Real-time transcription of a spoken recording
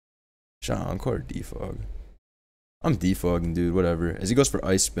Shot Encore defog. I'm defogging, dude. Whatever. As he goes for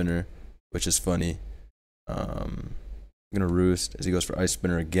Ice Spinner, which is funny. I'm gonna Roost as he goes for Ice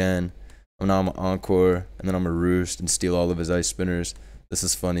Spinner again. Now I'm gonna Encore, and then I'm gonna Roost and steal all of his Ice Spinners. This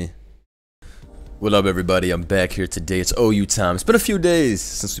is funny. What up, everybody? I'm back here today. It's OU time. It's been a few days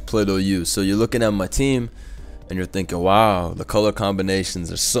since we played OU, so you're looking at my team, and you're thinking, wow, the color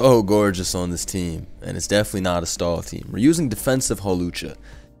combinations are so gorgeous on this team, and it's definitely not a stall team. We're using defensive Hawlucha.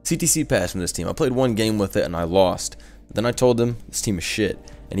 CTC pass from this team. I played one game with it, and I lost. Then I told him, this team is shit,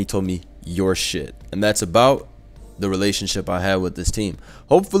 and he told me, you're shit. And that's about the relationship I have with this team.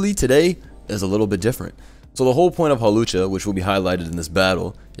 Hopefully today is a little bit different. So the whole point of Hawlucha, which will be highlighted in this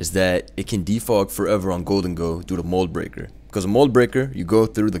battle, is that it can defog forever on Gholdengo due to Mold Breaker. Because of Mold Breaker, you go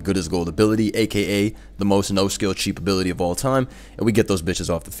through the good as gold ability, aka the most no-skill cheap ability of all time, and we get those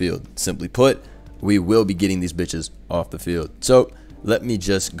bitches off the field. Simply put, we will be getting these bitches off the field. So let me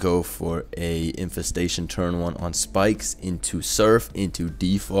just go for a infestation turn one on spikes into surf into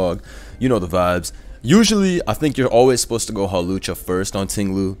defog. You know the vibes. Usually, I think you're always supposed to go Hawlucha first on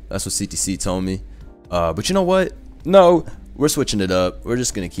Tinglu. That's what CTC told me. But you know what? No, we're switching it up. We're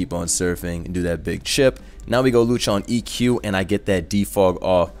just going to keep on surfing and do that big chip. Now we go Lucha on EQ, and I get that defog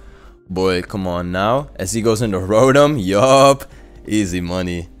off. Boy, come on now. As he goes into Rotom, yup. Easy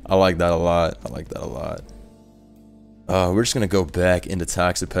money. I like that a lot. I like that a lot. We're just going to go back into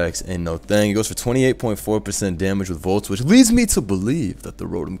Toxapex and no thing. He goes for 28.4% damage with Volts, which leads me to believe that the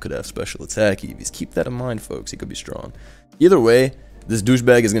Rotom could have special attack EVs. Keep that in mind, folks. He could be strong. Either way, this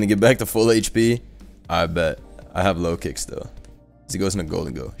douchebag is going to get back to full HP. I bet. I have low kicks though. As he goes into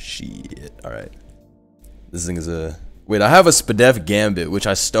Gholdengo. Shit. Alright. This thing is a... Wait, I have a Spadef Gambit, which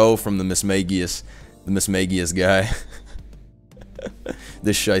I stole from the Miss Magius guy.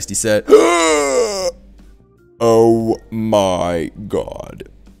 This shiesty said, oh my god.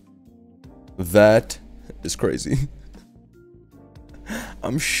 That is crazy.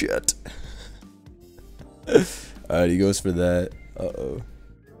 I'm shit. Alright, he goes for that. Uh-oh.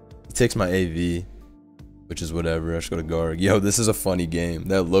 He takes my AV. Which is whatever. I just go to Garg. Yo, this is a funny game.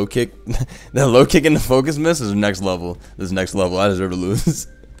 That low kick, that low kick in the focus miss is next level. This is next level. I deserve to lose.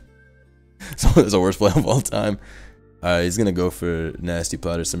 So it's the worst play of all time. Alright, he's gonna go for nasty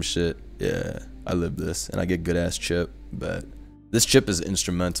plot or some shit. Yeah, I live this, and I get good ass chip. But this chip is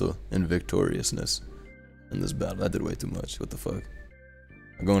instrumental in victoriousness in this battle. I did way too much. What the fuck?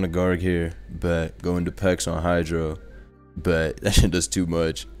 I'm going to Garg here. Bet. Going to Pex on Hydro. Bet. That shit does too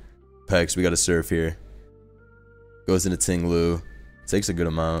much. Pex, we gotta surf here. Goes into Tinglu. Takes a good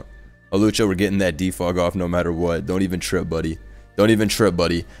amount. Hawlucha, we're getting that defog off no matter what. Don't even trip, buddy. Don't even trip,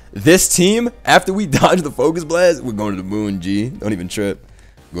 buddy. This team, after we dodge the focus blast, we're going to the moon, G. Don't even trip.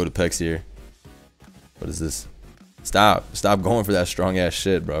 Go to Pex here. What is this? Stop. Stop going for that strong ass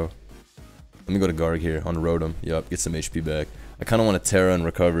shit, bro. Let me go to Garg here on Rotom. Yup, get some HP back. I kind of want to Terra and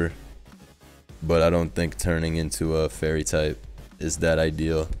recover. But I don't think turning into a fairy type is that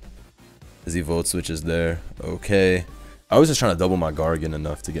ideal. As he Volt switches there. Okay. I was just trying to double my Gargan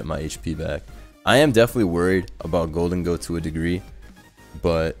enough to get my HP back. I am definitely worried about Gholdengo to a degree.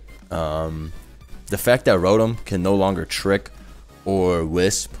 But the fact that Rotom can no longer trick or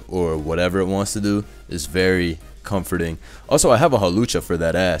wisp or whatever it wants to do is very comforting. Also, I have a Hawlucha for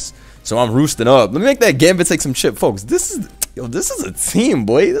that ass. So I'm roosting up. Let me make that Gambit take some chip. Folks, this is a team,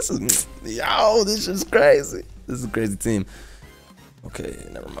 boy. This is crazy. This is a crazy team. Okay,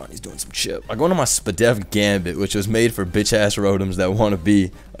 never mind. He's doing some chip. I go into my Spadef Gambit, which was made for bitch-ass Rotoms that want to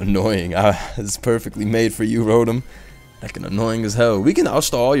be annoying. It's perfectly made for you, Rotom. Fucking annoying as hell. We can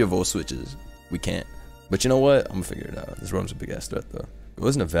outstall all your Volt switches. We can't. But you know what? I'm gonna figure it out. This Rotom's a big-ass threat, though.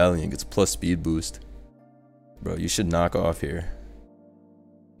 Goes into Valiant, gets plus speed boost. Bro, you should knock off here.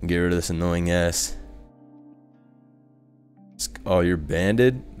 Get rid of this annoying ass. Oh, you're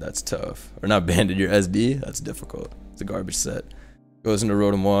banded? That's tough. Or not banded, you're SD? That's difficult. It's a garbage set. Goes into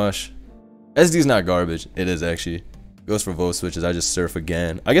Rotom Wash. SD's not garbage. It is actually. Goes for Volt switches. I just surf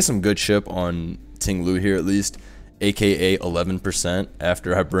again. I get some good chip on Tinglu here at least. AKA 11%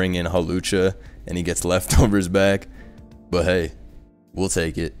 after I bring in Hawlucha and he gets leftovers back. But hey, we'll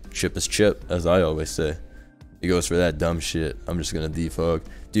take it. Chip is chip, as I always say. He goes for that dumb shit. I'm just gonna defog.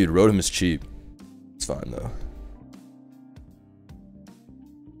 Dude, Rotom is cheap. It's fine though.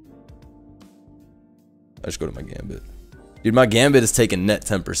 I just go to my Gambit. Dude, my Gambit is taking net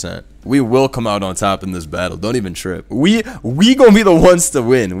 10%. We will come out on top in this battle. Don't even trip. We gonna be the ones to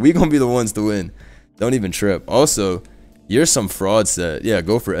win. We gonna be the ones to win. Don't even trip. Also, you're some fraud set. Yeah,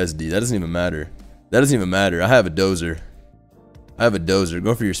 go for SD. That doesn't even matter. That doesn't even matter. I have a Dozer.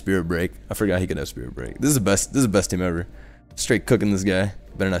 Go for your Spirit Break. I forgot he could have Spirit Break. This is the best team ever. Straight cooking this guy.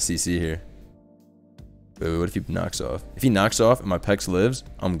 Better not CC here. Wait, what if he knocks off? If he knocks off and my Pex lives,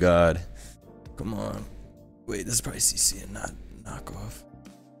 I'm God. Come on. Wait, this is probably CC and not knock off.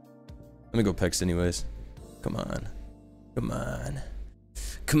 Let me go Pex anyways. Come on. Come on.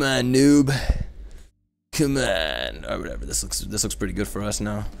 Come on, noob. Come on. Or whatever. This looks pretty good for us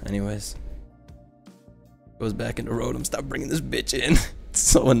now. Anyways. Goes back into Rotom. Stop bringing this bitch in. It's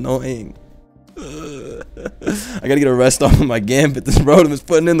so annoying. I gotta get a rest off of my Gambit. This Rotom is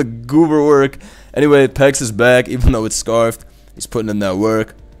putting in the goober work. Anyway, Pex is back, even though it's scarfed. He's putting in that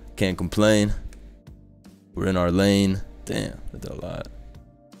work. Can't complain. We're in our lane. Damn, I did a lot.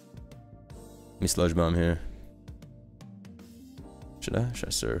 Let me Sludge Bomb here. Should I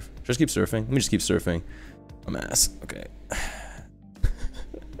surf? Should I just keep surfing? Let me just keep surfing. I'm ass. Okay.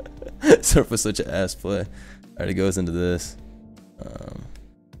 Surf was such an ass play. Alright, he goes into this.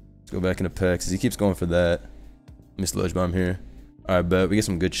 Let's go back into Pex. He keeps going for that. Let me Sludge Bomb here. Alright, bet. We get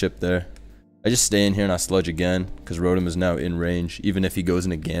some good chip there. I just stay in here and I Sludge again, because Rotom is now in range. Even if he goes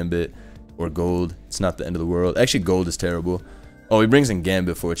into Gambit or Gold, it's not the end of the world. Actually, Gold is terrible. Oh, he brings in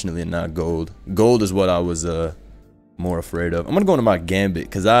Gambit, fortunately, and not Gold. Gold is what I was more afraid of. I'm going to go into my Gambit,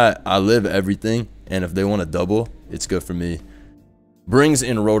 because I live everything, and if they want to double, it's good for me. Brings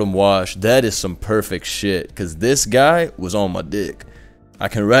in Rotom Wash. That is some perfect shit, because this guy was on my dick. I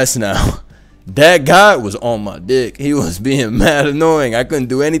can rest now. That guy was on my dick. He was being mad annoying. I couldn't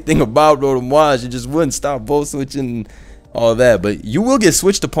do anything about Rotom Wash. It just wouldn't stop volt switching, all that. But you will get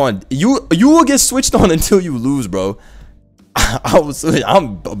switched upon. You will get switched on until you lose, bro.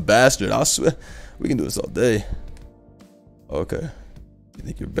 I'm a bastard. I swear. We can do this all day. Okay. You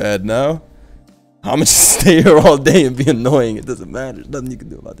think you're bad now? I'm gonna just stay here all day and be annoying. It doesn't matter. There's nothing you can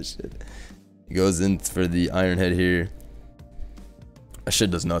do about this shit. He goes in for the Iron Head here. That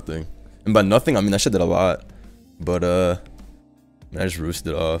shit does nothing. And by nothing, I mean that shit did a lot. But I just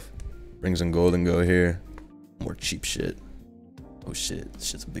roosted off. Brings in Gholdengo here. More cheap shit. Oh shit. This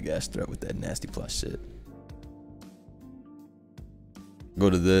shit's a big ass threat with that nasty plus shit. Go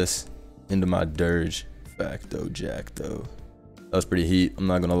to this. Into my Dirge. Facto Jackto. That was pretty heat, I'm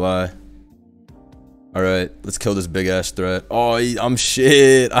not gonna lie. Alright, let's kill this big ass threat. Oh, I'm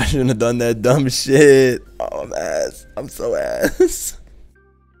shit. I shouldn't have done that dumb shit. Oh, I'm ass. I'm so ass.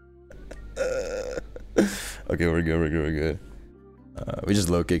 Okay, we're good. We just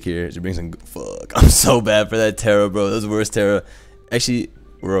low kick here. She brings in. Fuck. I'm so bad for that Terra, bro. That was the worst Terra. Actually,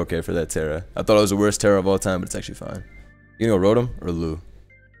 we're okay for that Terra. I thought it was the worst Terra of all time, but it's actually fine. You gonna go Rotom or Lu?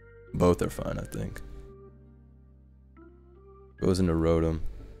 Both are fine, I think. Goes into Rotom.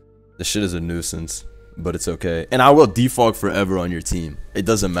 This shit is a nuisance, but it's okay. And I will defog forever on your team. It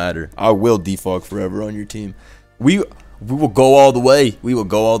doesn't matter. I will defog forever on your team. We will go all the way. We will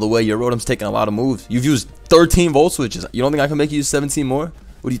go all the way. Your Rotom's taking a lot of moves. You've used 13 volt switches. You don't think I can make you use 17 more?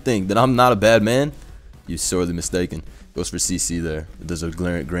 What do you think? That I'm not a bad man? You're sorely mistaken. Goes for CC there. It does a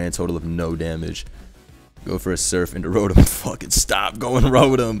grand total of no damage. Go for a surf into Rotom. Fucking stop going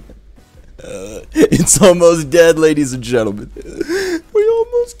Rotom. It's almost dead, ladies and gentlemen. We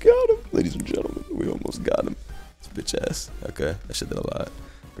almost got him. Ladies and gentlemen, we almost got him. It's bitch ass. Okay, that shit did a lot.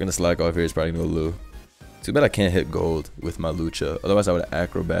 We're gonna slack off here. It's probably gonna go Lu. Too bad I can't hit Gold with my Lucha. Otherwise, I would have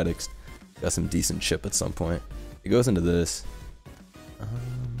acrobatics. Got some decent chip at some point. He goes into this. I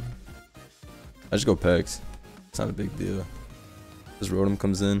just go Pex. It's not a big deal. This Rotom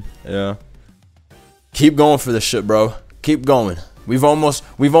comes in. Yeah. Keep going for this shit, bro. Keep going. We've almost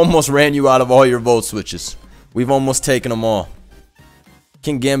ran you out of all your volt switches. We've almost taken them all.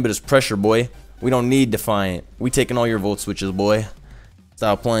 King Gambit is pressure, boy. We don't need Defiant. We taking all your volt switches, boy.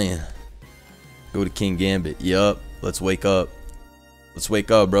 Stop playing. Go to King Gambit. Yup. Let's wake up. Let's wake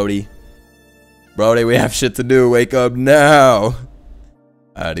up, Brody. Brody, we have shit to do. Wake up now.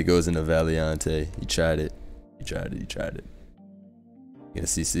 Alright, he goes into Valiante. He tried it. He tried it. Get a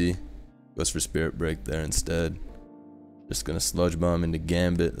CC. Goes for Spirit Break there instead. Just gonna Sludge Bomb into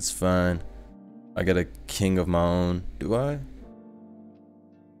Gambit. That's fine. I got a King of my own. Do I? I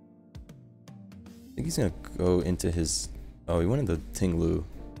think he's gonna go into his. Oh, he went into Tinglu.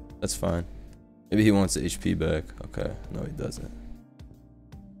 That's fine. Maybe he wants the HP back. Okay. No, he doesn't.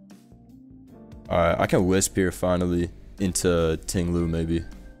 Alright, I can Wisp here finally into Tinglu maybe.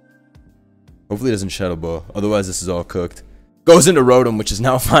 Hopefully it doesn't Shadow Ball. Otherwise, this is all cooked. Goes into Rotom, which is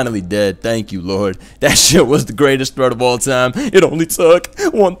now finally dead. Thank you, Lord. That shit was the greatest threat of all time. It only took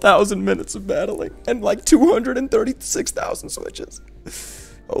 1,000 minutes of battling and like 236,000 switches.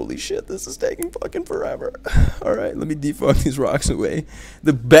 Holy shit, this is taking fucking forever. Alright, let me defog these rocks away.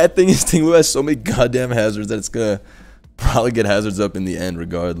 The bad thing is Tinglu has so many goddamn hazards that it's gonna probably get hazards up in the end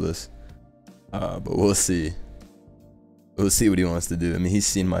regardless. But we'll see. We'll see what he wants to do. I mean, he's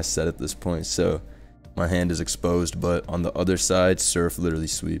seen my set at this point, so my hand is exposed, but on the other side, Surf literally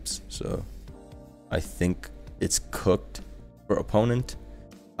sweeps. So I think it's cooked for opponent.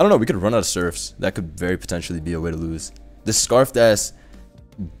 I don't know, we could run out of Surfs. That could very potentially be a way to lose. This scarfed ass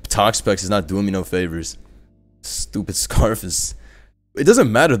Toxapex is not doing me no favors. Stupid Scarf is... It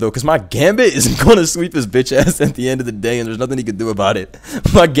doesn't matter though, because my Gambit isn't going to sweep his bitch ass at the end of the day, and there's nothing he can do about it.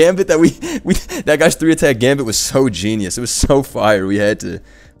 My Gambit that that guy's 3-attack Gambit was so genius. It was so fire. We had to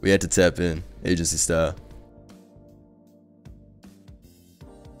tap in agency style.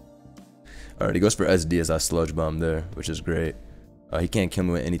 Alright, he goes for SD as I sludge bomb there, which is great. He can't kill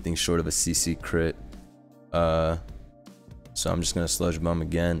me with anything short of a CC crit. So I'm just gonna sludge bomb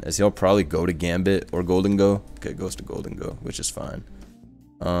again, as he'll probably go to Gambit or Gholdengo. Okay, goes to Gholdengo, which is fine.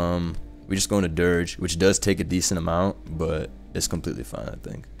 We just go into Dirge, which does take a decent amount, but it's completely fine, I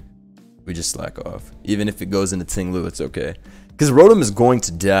think. We just slack off. Even if it goes into Tinglu, it's okay. Because Rotom is going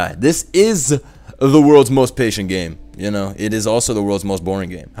to die. This is the world's most patient game. You know, it is also the world's most boring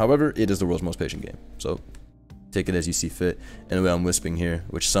game. However, it is the world's most patient game. So, take it as you see fit. Anyway, I'm Wisping here,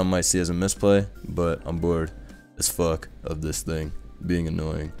 which some might see as a misplay, but I'm bored as fuck of this thing being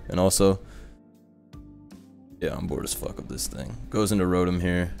annoying. And also, yeah, I'm bored as fuck of this thing. Goes into Rotom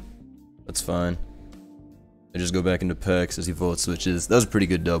here. That's fine. I just go back into Pex as he volt switches. That was a pretty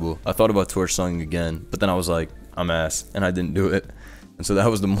good double. I thought about Torch Songing again, but then I was like, I'm ass, and I didn't do it. And so that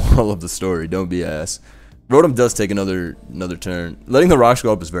was the moral of the story. Don't be ass. Rotom does take another turn. Letting the rocks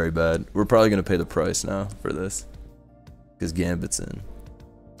go up is very bad. We're probably going to pay the price now for this. Because Gambit's in.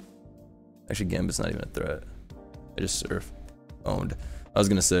 Actually, Gambit's not even a threat. I just Surf. Owned. I was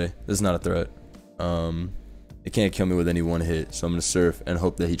going to say, this is not a threat. It can't kill me with any one hit, so I'm going to Surf and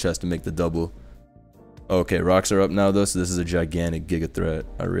hope that he tries to make the double. Okay, rocks are up now though, so this is a gigantic giga threat,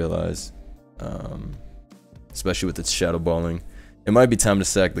 I realize. Especially with its shadow balling. It might be time to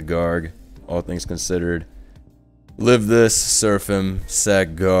sack the Garg, all things considered. Live this, Surf him, sack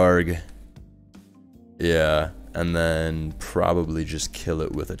Garg. Yeah, and then probably just kill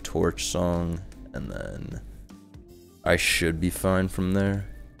it with a Torch Song, and then I should be fine from there.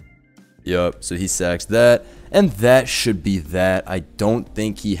 Yup, so he sacks that, and that should be that. I don't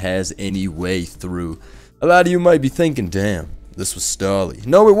think he has any way through. A lot of you might be thinking, damn, this was Starly.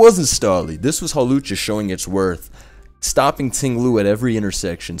 No, it wasn't Starly. This was Hawlucha showing its worth. Stopping Tinglu at every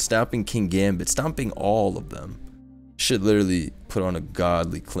intersection, stopping King Gambit, stomping all of them. Should literally put on a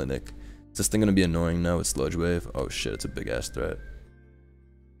godly clinic. Is this thing gonna be annoying now with Sludge Wave? Oh shit, it's a big ass threat.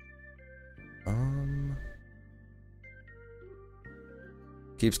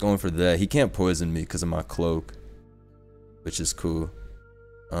 Keeps going for that. He can't poison me because of my cloak, which is cool.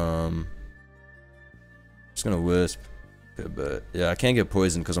 Just gonna Wisp. Okay, but yeah, I can't get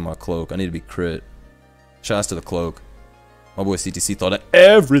poisoned because of my cloak. I need to be crit. Shouts to the cloak. My boy CTC thought of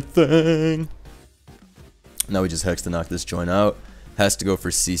everything. Now we just Hex to knock this joint out. Has to go for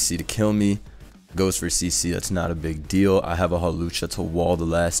CC to kill me. Goes for CC. That's not a big deal. I have a Hawlucha to wall the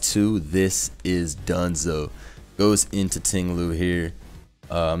last two. This is Dunzo. Goes into Tinglu here.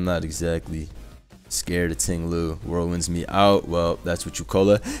 I'm not exactly scared of Tinglu. Whirlwinds me out. Well, that's what you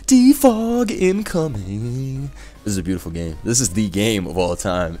call a defog incoming. This is a beautiful game. This is the game of all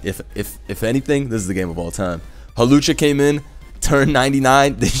time. If anything, this is the game of all time. Hawlucha came in, turn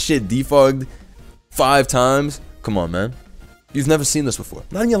 99. This shit defogged 5 times. Come on, man. You've never seen this before.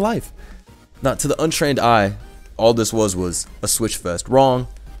 Not in your life. Not to the untrained eye. All this was a switch fest. Wrong.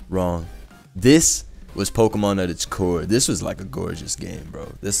 Wrong. This was Pokemon at its core. This was like a gorgeous game,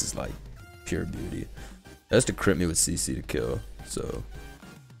 bro. This is like pure beauty. That's to crit me with CC to kill. So,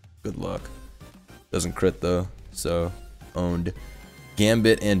 good luck. Doesn't crit though. So, owned.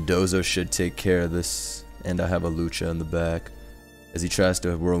 Gambit and Dozo should take care of this. And I have a Lucha in the back. As he tries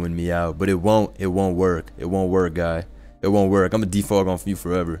to whirlwind me out. But it won't work. It won't work, guy. It won't work. I'm a defog on you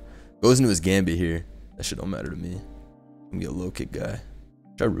forever. Goes into his Gambit here. That shit don't matter to me. I'm gonna be a low kick guy.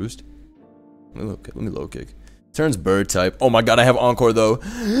 Should I roost? Let me low kick. Turns bird type. Oh my god, I have Encore though.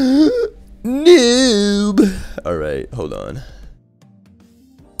 Noob. Alright, hold on.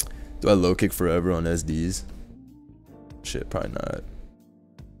 Do I low kick forever on SDs? Shit, probably not.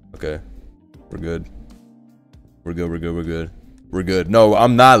 Okay. We're good. We're good, we're good, we're good. We're good. No,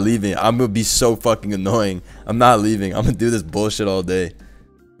 I'm not leaving. I'm gonna be so fucking annoying. I'm not leaving. I'm gonna do this bullshit all day.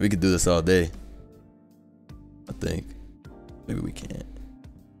 We could do this all day. I think. Maybe we can't.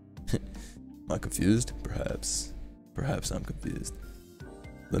 Am I confused? Perhaps. Perhaps I'm confused.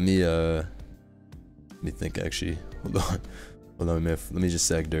 Let me think actually. Hold on. Hold on, let me just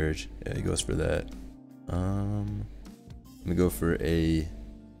sack Dirge. Yeah, he goes for that. Let me go for a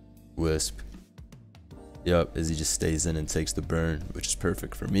Wisp. Yep, as he just stays in and takes the burn, which is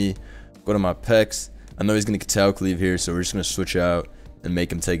perfect for me. Go to my Pex. I know he's going to Katal Cleave here, so we're just going to switch out and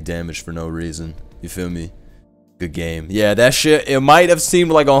make him take damage for no reason. You feel me? Good game. Yeah, that shit, it might have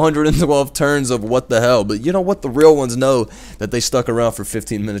seemed like 112 turns of what the hell, but you know what? The real ones know that they stuck around for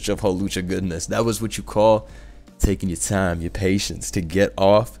 15 minutes of Hawlucha goodness. That was what you call taking your time, your patience to get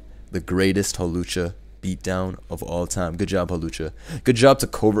off the greatest Hawlucha beatdown of all time. Good job, Hawlucha. Good job to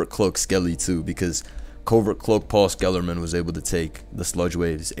Covert Cloak Skelly, too, because Covert Cloak Paul Skellerman was able to take the Sludge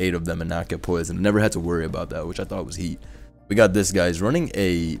Waves, 8 of them, and not get poisoned. Never had to worry about that, which I thought was heat. We got this guy. He's running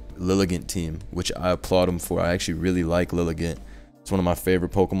a Lilligant team, which I applaud him for. I actually really like Lilligant. It's one of my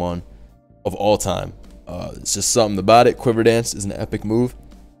favorite Pokemon of all time. It's just something about it. Quiver Dance is an epic move.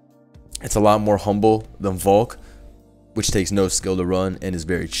 It's a lot more humble than Volk, which takes no skill to run and is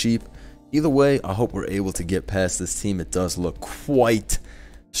very cheap. Either way, I hope we're able to get past this team. It does look quite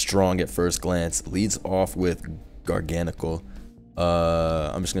strong at first glance. Leads off with Garganical.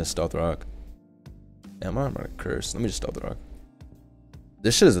 I'm just going to Stealth Rock. Am I? I'm going to Curse. Let me just Stealth Rock.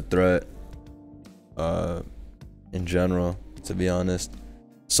 This shit is a threat. In general, to be honest.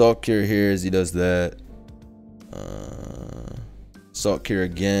 Salt Cure here as he does that. Salt Cure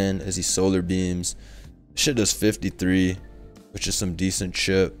again as he Solar Beams. Shit does 53, which is some decent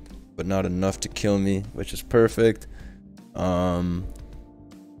chip, but not enough to kill me, which is perfect.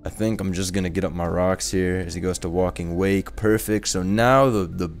 I think I'm just gonna get up my rocks here as he goes to Walking Wake. Perfect. So now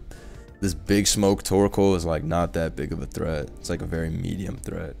this Big Smoke Torkoal is like not that big of a threat. It's like a very medium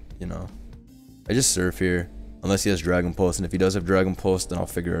threat, you know. I just Surf here unless he has Dragon Pulse, and if he does have Dragon Pulse, then I'll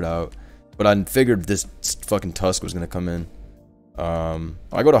figure it out. But I figured this fucking Tusk was gonna come in.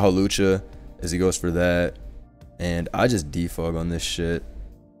 I go to Hawlucha as he goes for that, and I just defog on this shit.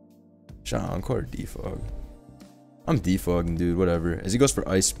 Should I Encore or defog? I'm defogging, dude, whatever. As he goes for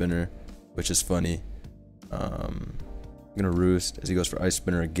Ice Spinner, which is funny. I'm gonna Roost as he goes for Ice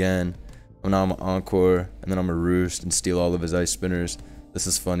Spinner again. Now I'm gonna Encore, and then I'm gonna Roost and steal all of his Ice Spinners. This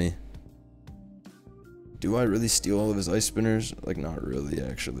is funny. Do I really steal all of his Ice Spinners? Like, not really,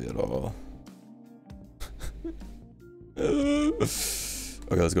 actually, at all. Okay,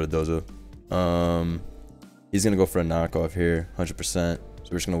 let's go to Dozo. He's gonna go for a knockoff here, 100%. So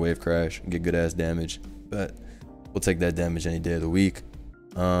we're just gonna Wave Crash and get good ass damage. But we'll take that damage any day of the week.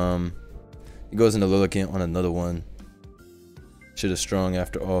 He goes into Lilligant on another one. Shit is strong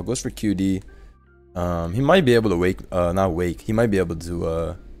after all. Goes for QD. He might be able to wake, not wake. He might be able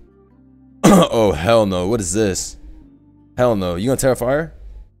to, oh, hell no. What is this? Hell no. You gonna Terrafire?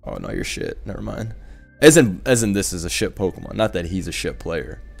 Oh, no, you're shit. Never mind. As in this is a shit Pokemon. Not that he's a shit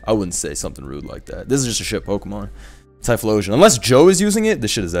player. I wouldn't say something rude like that. This is just a shit Pokemon. Typhlosion. Unless Joe is using it,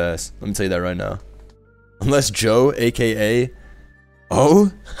 this shit is ass. Let me tell you that right now. Unless Joe, aka...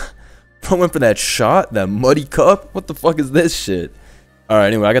 Oh? Bro went for that shot? That muddy cup? What the fuck is this shit? Alright,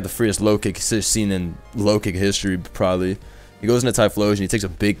 anyway, I got the freest low kick seen in low kick history, probably. He goes into Typhlosion. He takes a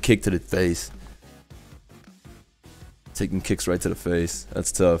big kick to the face. Taking kicks right to the face.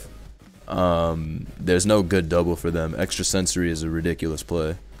 That's tough. There's no good double for them. Extra Sensory is a ridiculous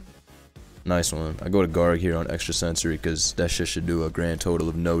play. Nice one. I go to Garg here on Extra Sensory because that shit should do a grand total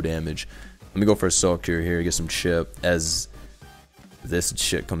of no damage. Let me go for a Salt Cure here, get some chip. As this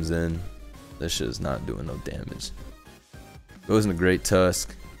shit comes in, this shit is not doing no damage. Goes into Great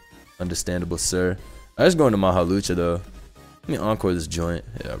Tusk. Understandable, sir. I just go into my Hawlucha though. Let me Encore this joint.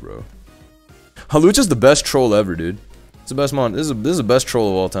 Yeah, bro. Hawlucha's the best troll ever, dude. It's the best mon. This is the best troll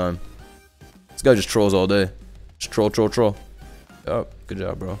of all time. This guy just trolls all day. Just troll, troll, troll. Oh, good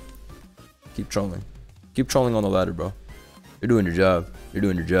job, bro. Keep trolling. Keep trolling on the ladder, bro. You're doing your job. You're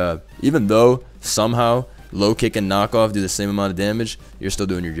doing your job. Even though somehow low kick and knockoff do the same amount of damage, you're still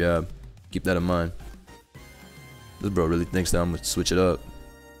doing your job. Keep that in mind. This bro really thinks that I'm gonna switch it up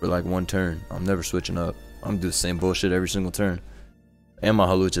for like one turn. I'm never switching up. I'm gonna do the same bullshit every single turn. And my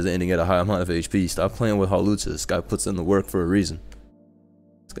Hawlucha is ending at a high amount of HP. Stop playing with Hawlucha. This guy puts in the work for a reason.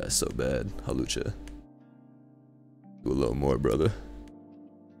 This guy's so bad. Hawlucha. Do a little more, brother.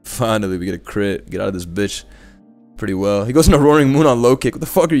 Finally, we get a crit. Get out of this bitch pretty well. He goes in a Roaring Moon on low kick. What the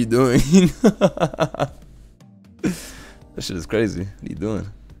fuck are you doing? That shit is crazy. What are you doing?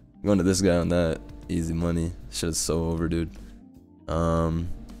 I'm going to this guy on that. Easy money. Shit is so over, dude. Yeah,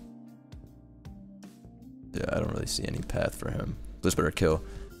 I don't really see any path for him. This better kill.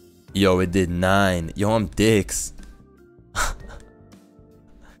 Yo, it did 9. Yo, I'm dicks.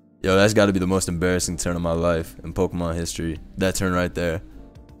 Yo, that's got to be the most embarrassing turn of my life in Pokemon history. That turn right there.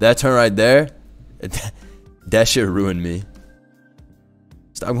 That turn right there. That shit ruined me.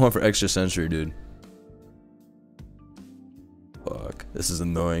 Stop going for Extra Sensory, dude. Fuck. This is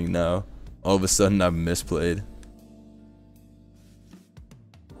annoying now. All of a sudden, I've misplayed.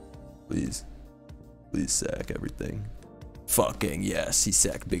 Please. Please sack everything. Fucking yes, he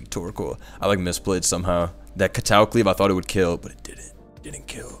sacked Big Torkoal. I like misplayed somehow. That Katao Cleave, I thought it would kill, but it didn't. It didn't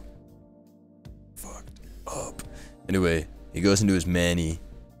kill. Fucked up. Anyway, he goes into his Manny,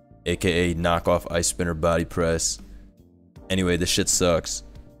 aka knockoff Ice Spinner Body Press. Anyway, this shit sucks.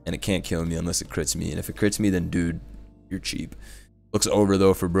 And it can't kill me unless it crits me. And if it crits me, then dude, you're cheap. Looks over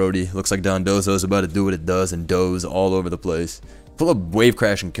though for Brody. Looks like Dondozo's about to do what it does and doze all over the place. Pull up Wave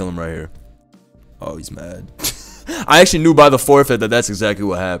Crash and kill him right here. Oh, he's mad. I actually knew by the forfeit that that's exactly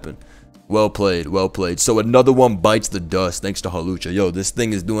what happened. Well played, well played. So another one bites the dust thanks to Hawlucha. Yo, this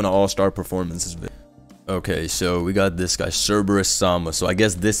thing is doing an all-star performance. Okay, so we got this guy, Cerberus Sama. So I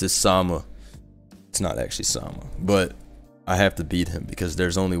guess this is Sama. It's not actually Sama, but I have to beat him because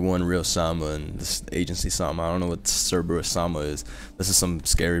there's only one real Sama in this agency Sama. I don't know what Cerberus Sama is. This is some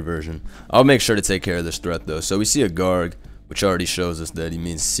scary version. I'll make sure to take care of this threat though. So we see a Garg, which already shows us that he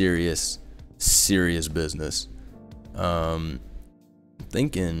means serious business.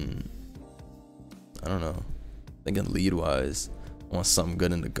 Thinking, I don't know, thinking lead wise, I want something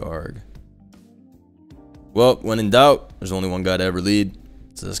good in the Garg. Well, when in doubt, there's only one guy to ever lead.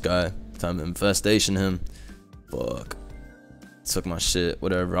 It's this guy. Time to infestation him. Fuck. Took my shit.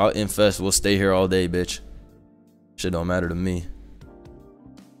 Whatever. I'll infest. We'll stay here all day, bitch. Shit don't matter to me.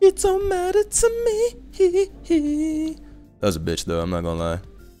 It don't matter to me. That was a bitch though, I'm not gonna lie.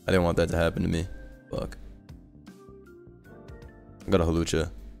 I didn't want that to happen to me. Fuck. I got a Hawlucha.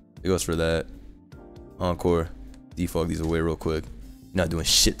 It goes for that. Encore. Defog these away real quick. You're not doing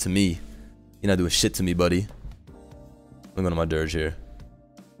shit to me. You're not doing shit to me, buddy. I'm going to my Dirge here.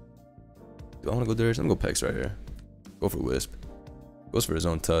 Do I want to go Dirge? I'm going to go Pex right here. Go for Wisp. Goes for his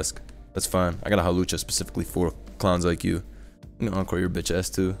own Tusk. That's fine. I got a Hawlucha specifically for clowns like you. I'm going to Encore your bitch ass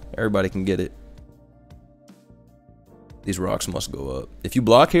too. Everybody can get it. These rocks must go up. If you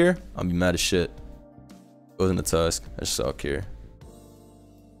block here, I'll be mad as shit. Goes into Tusk. I just suck here.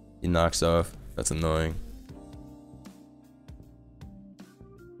 He knocks off. That's annoying.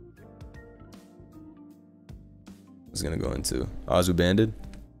 What's gonna go into? Azu banded?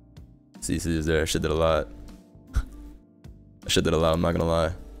 CC is there. I should did a lot. I should did a lot, I'm not gonna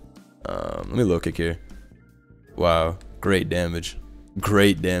lie. Let me low kick here. Wow. Great damage.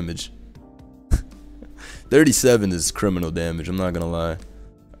 Great damage. 37 is criminal damage, I'm not gonna lie.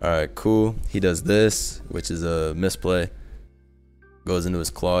 Alright, cool. He does this, which is a misplay. Goes into his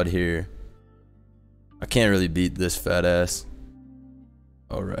Claude here. I can't really beat this fat ass.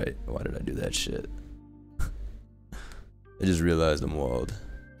 Alright, why did I do that shit? I just realized I'm walled.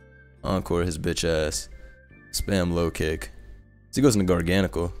 Encore his bitch ass. Spam low kick. So he goes into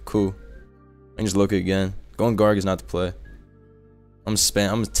Garganical. Cool. I can just low kick again. Going Garg is not the play. I'm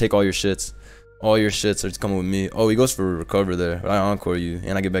gonna take all your shits. All your shits are coming with me. Oh, he goes for a recover there. I encore you.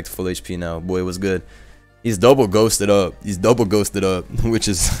 And I get back to full HP now. Boy, what's good. He's double ghosted up. He's double ghosted up. Which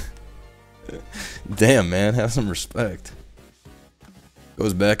is... Damn, man. Have some respect.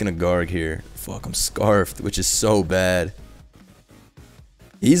 Goes back in a Garg here. Fuck, I'm scarfed. Which is so bad.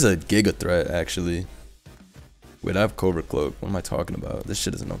 He's a giga threat, actually. Wait, I have Cobra Cloak. What am I talking about? This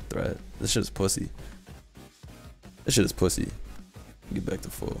shit is no threat. This shit is pussy. This shit is pussy. Get back to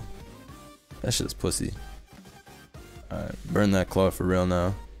full. That shit is pussy. Alright, burn that claw for real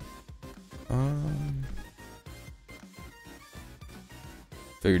now.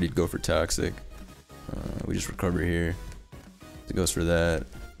 Figured he'd go for Toxic. We just recover here. He goes for that.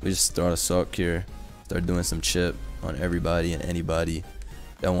 We just start a Suck here. Start doing some chip on everybody and anybody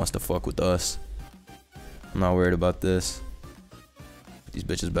that wants to fuck with us. I'm not worried about this. Put these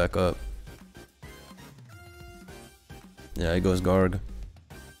bitches back up. Yeah, he goes Garg.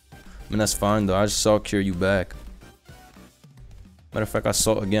 I mean, that's fine though. I just saw cure you back. Matter of fact, I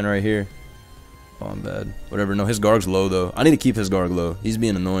saw again right here. Oh, I'm bad. Whatever. No, his Garg's low though. I need to keep his Garg low. He's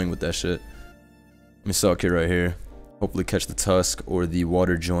being annoying with that shit. Let me saw cure right here. Hopefully catch the Tusk or the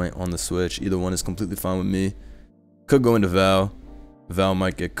Water Joint on the switch. Either one is completely fine with me. Could go into Val. Val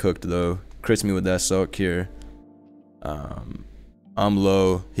might get cooked though. Crits me with that Salt Cure. I'm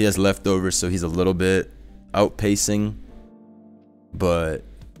low. He has leftovers, so he's a little bit outpacing, but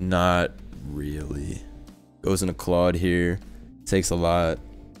not really. Goes into Claude here. Takes a lot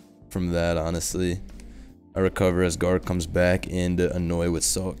from that, honestly. I recover as Garg comes back into Annoy with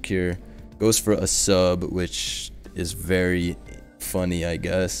Salt Cure. Goes for a sub, which is very funny, I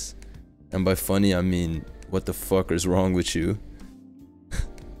guess. And by funny, I mean, what the fuck is wrong with you?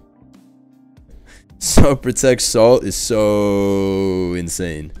 Salt Protect Salt is so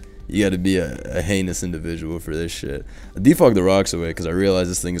insane. You gotta be a heinous individual for this shit. I defog the rocks away because I realize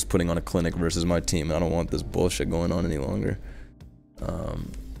this thing is putting on a clinic versus my team, and I don't want this bullshit going on any longer.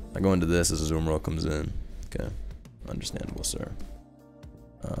 I go into this as a zoom roll comes in. Okay, understandable, sir.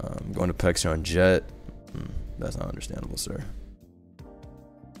 Going to Pex here on Jet. That's not understandable, sir.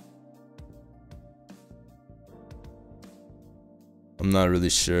 I'm not really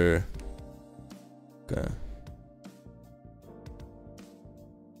sure. Okay.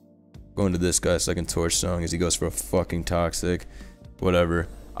 Going to this guy, second torch song as he goes for a fucking toxic. Whatever.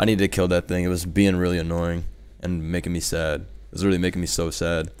 I need to kill that thing. It was being really annoying and making me sad. It was really making me so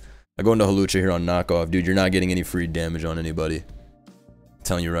sad. I go into Hawlucha here on knockoff. Dude, you're not getting any free damage on anybody. I'm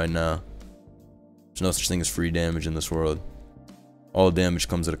telling you right now. There's no such thing as free damage in this world. All damage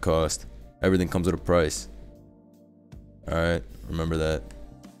comes at a cost. Everything comes at a price. Alright, remember that.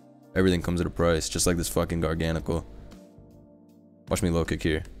 Everything comes at a price, just like this fucking Garganical. Watch me low kick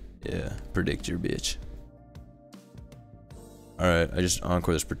here. Yeah, predict your bitch. Alright, I just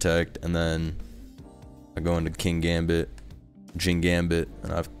encore this protect, and then I go into King Gambit, Jing Gambit,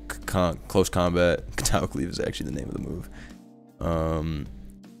 and I have close combat. Tau Cleave is actually the name of the move.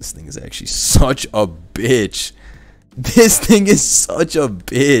 This thing is actually such a bitch. This thing is such a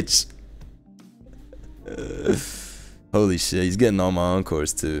bitch. Holy shit, he's getting all my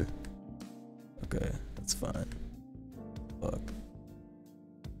encores too. Okay, that's fine. Fuck.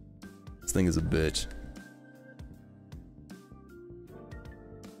 This thing is a bitch.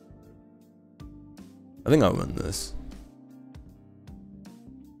 I think I'll win this.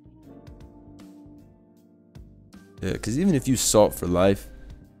 Yeah, because even if you salt for life,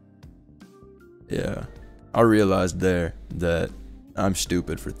 yeah, I realized there that I'm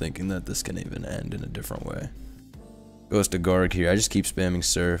stupid for thinking that this can even end in a different way. Goes to Garg here. I just keep spamming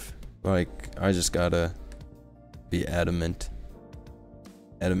Surf. Like, I just gotta be adamant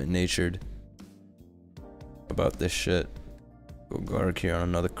natured about this shit. Go Garg here on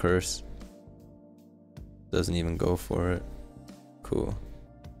another curse. Doesn't even go for it. Cool.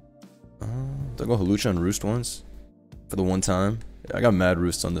 Did I go Hawlucha on Roost once? For the one time? Yeah, I got mad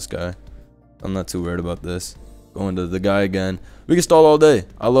Roosts on this guy. I'm not too worried about this. Going to the guy again. We can stall all day.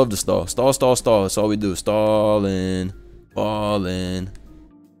 I love to stall. Stall, stall, stall. That's all we do. Stall in. Ball in.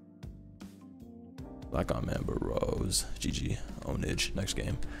 Black on Amber Rose. GG. Ownage. Next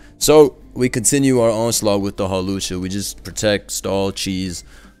game. So, we continue our onslaught with the Hawlucha. We just protect, stall, cheese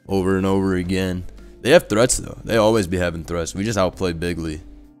over and over again. They have threats though. They always be having threats. We just outplay bigly.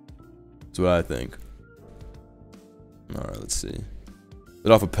 That's what I think. Alright, let's see.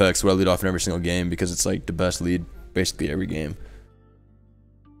 Lead off a Pex, where I lead off in every single game because it's like the best lead basically every game.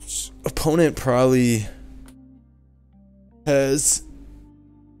 Opponent probably has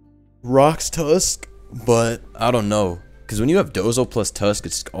Rocks Tusk, but I don't know. Because when you have Dozo plus Tusk,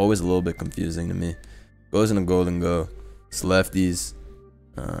 it's always a little bit confusing to me. Goes into Gholdengo. It's lefties.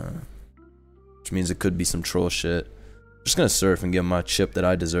 Which means it could be some troll shit. I'm just gonna surf and get my chip that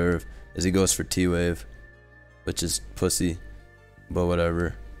I deserve as he goes for T-Wave. Which is pussy. But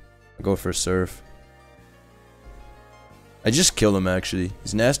whatever. I go for surf. I just killed him actually.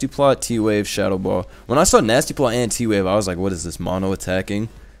 He's Nasty Plot, T-Wave, Shadow Ball. When I saw Nasty Plot and T-Wave, I was like, what is this? Mono attacking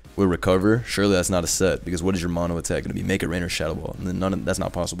with recover? Surely that's not a set, because what is your mono attack gonna be? Make it rain or Shadow Ball. And then that's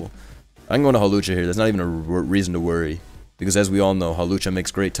not possible. I can go into Hawlucha here. There's not even a reason to worry. Because as we all know, Hawlucha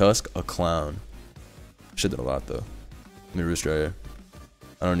makes Great Tusk a clown. Shit did a lot though. Let me roost right here.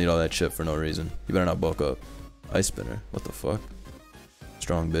 I don't need all that chip for no reason. You better not bulk up. Ice Spinner. What the fuck?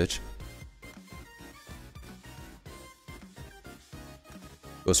 Strong bitch.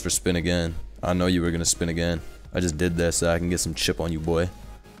 Goes for spin again. I know you were gonna spin again. I just did this so I can get some chip on you, boy.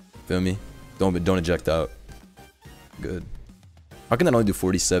 Feel me? Don't eject out. Good. How can that only do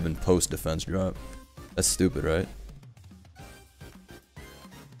 47 post defense drop? That's stupid, right?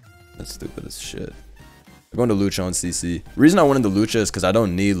 That's stupid as shit. I'm going to Lucha on CC. The reason I went into Lucha is because I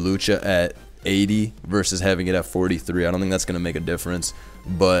don't need Lucha at 80 versus having it at 43. I don't think that's going to make a difference.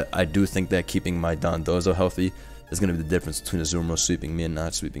 But I do think that keeping my Dondozo healthy is going to be the difference between Azumarill sweeping me and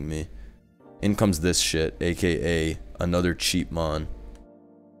not sweeping me. In comes this shit, aka another cheap mon.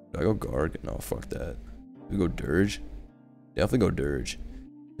 Do I go Garg? No, fuck that. Do we go Dirge? Definitely go Dirge.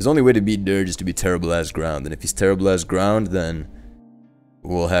 His only way to beat Dirge is to be terrible as ground. And if he's terrible as ground, then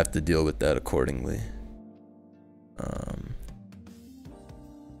we'll have to deal with that accordingly.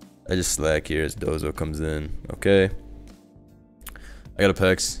 I just slack here as Dozo comes in. Okay. I got a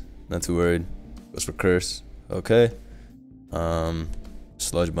Pex. Not too worried. Goes for Curse. Okay.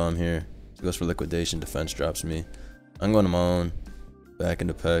 Sludge Bomb here. Goes for Liquidation. Defense drops me. I'm going to my own. Back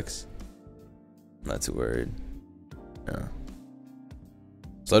into Pex. Not too worried. Yeah.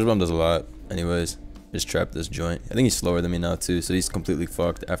 Sludge Bomb does a lot. Anyways, just trap this joint. I think he's slower than me now too, so he's completely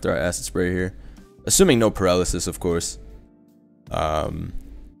fucked after our Acid Spray here. Assuming no paralysis, of course.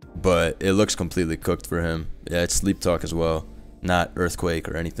 But it looks completely cooked for him. Yeah, it's Sleep Talk as well. Not Earthquake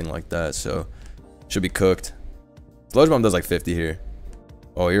or anything like that, so should be cooked. Sludge Bomb does like 50 here.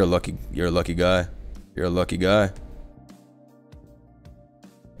 Oh, you're a lucky guy. You're a lucky guy.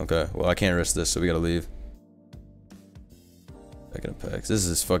 Okay, well I can't risk this, so we gotta leave. Back in packs. This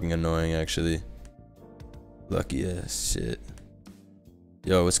is fucking annoying actually. Lucky as shit.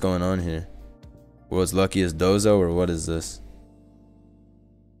 Yo, what's going on here? What's lucky as Dozo or what is this?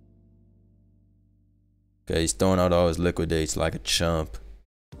 Okay, he's throwing out all his liquidates like a chump.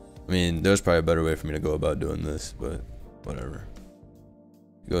 I mean, there's probably a better way for me to go about doing this, but whatever.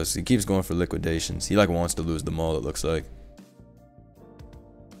 He keeps going for liquidations. He like wants to lose them all, it looks like.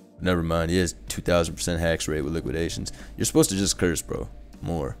 Never mind, he has 2000% hacks rate with liquidations. You're supposed to just curse, bro.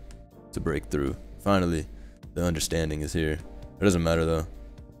 More to break through. Finally, the understanding is here. It doesn't matter though.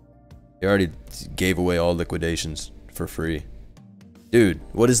 He already gave away all liquidations for free. Dude,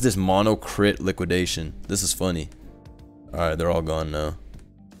 what is this mono crit liquidation? This is funny. Alright, they're all gone now.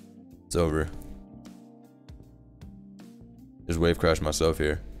 It's over. Just wave crash myself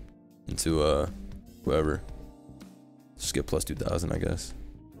here into whoever. Just get plus 2000, I guess.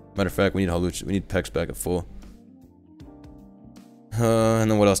 Matter of fact, we need Hawlucha. We need Pex back at full. And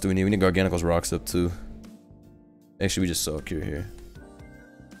then what else do we need? We need Garganacle's rocks up too. Actually, we just saw a cure here.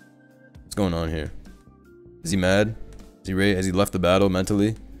 What's going on here? Is he mad? Is he ready? Has he left the battle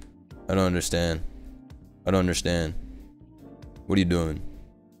mentally? I don't understand. I don't understand. What are you doing?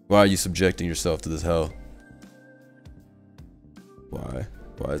 Why are you subjecting yourself to this hell? Why?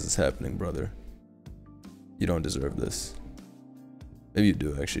 Why is this happening, brother? You don't deserve this. Maybe you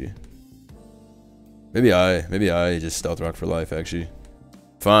do, actually. Maybe I just stealth rock for life, actually.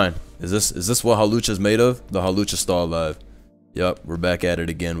 Fine. Is this what Hawlucha's made of? The Hawlucha stall live. Yup, we're back at it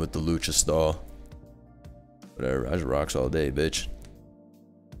again with the Lucha stall. Whatever, I just rocks all day, bitch.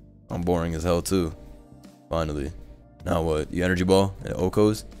 I'm boring as hell too. Finally. Now what? You energy ball and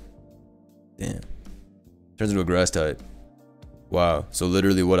Okos? Damn. Turns into a grass type. Wow. So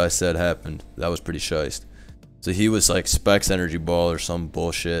literally what I said happened. That was pretty shiced. So he was like Specs energy ball or some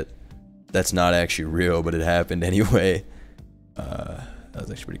bullshit. That's not actually real, but it happened anyway. That was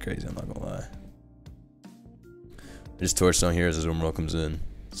actually pretty crazy, I'm not gonna lie. I just torch down here as Azumarill comes in.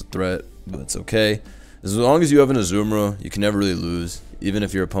 It's a threat, but it's okay. As long as you have an Azumarill, you can never really lose. Even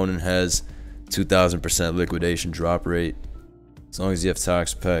if your opponent has 2000% liquidation drop rate. As long as you have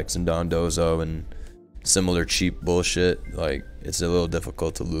Tox Pex and Dondozo and similar cheap bullshit, like, it's a little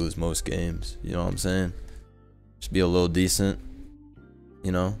difficult to lose most games. You know what I'm saying? Just be a little decent,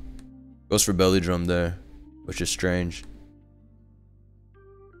 you know? Goes for Belly Drum there, which is strange.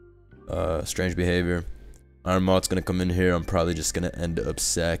 Strange behavior. Iron Moth's gonna come in here. I'm probably just gonna end up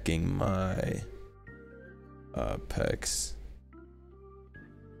sacking my Pex.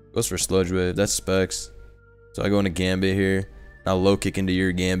 Goes for Sludge Wave. That's Specs. So I go into Gambit here. Now low kick into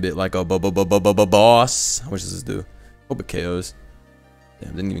your Gambit like a boss. How much does this do? Hope it KOs.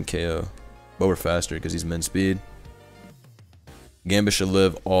 Damn, didn't even KO. But we're faster because he's min speed. Gambit should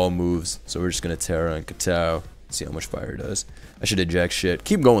live all moves, so we're just gonna Terra and Katao. See how much fire it does. I should have jack shit.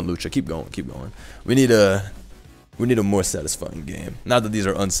 Keep going, Lucha. Keep going. Keep going. We need a more satisfying game. Not that these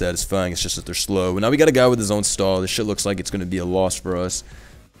are unsatisfying. It's just that they're slow. Now we got a guy with his own stall. This shit looks like it's gonna be a loss for us.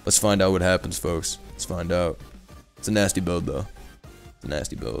 Let's find out what happens, folks. Let's find out. It's a nasty build, though. It's a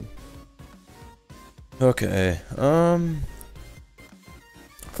nasty build. Okay.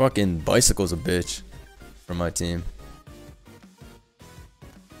 Fucking Bicycle's a bitch for my team.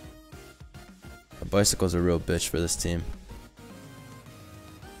 Bicycle's a real bitch for this team.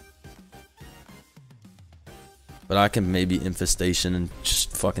 But I can maybe Infestation and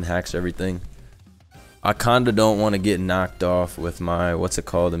just fucking hacks everything. I kinda don't want to get knocked off with my, what's it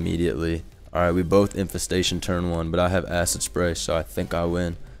called, immediately. Alright, we both Infestation turn 1, but I have Acid Spray, so I think I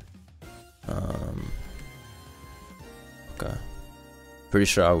win. Okay. Pretty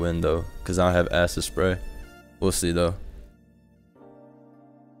sure I win though, because I have Acid Spray. We'll see though.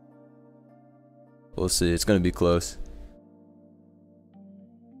 We'll see. It's gonna be close.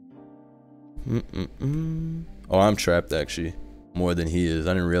 Oh, I'm trapped actually. More than he is.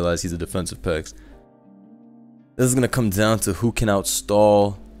 I didn't realize he's a defensive Pex. This is gonna come down to who can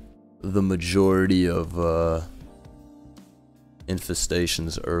outstall the majority of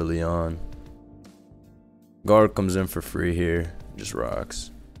infestations early on. Guard comes in for free here. Just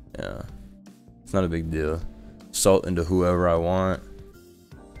rocks. Yeah. It's not a big deal. Salt into whoever I want.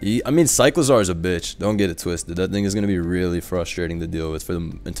 I mean, Cyclozar is a bitch. Don't get it twisted. That thing is going to be really frustrating to deal with for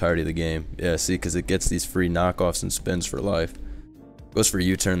the entirety of the game. Yeah, see, because it gets these free knockoffs and spins for life. Goes for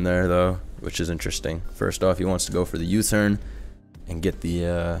U-turn there, though, which is interesting. First off, he wants to go for the U-turn and get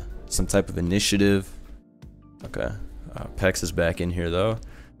the some type of initiative. Okay. Pex is back in here, though. I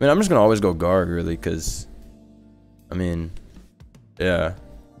mean, I'm just going to always go Garg, really, because, I mean, yeah.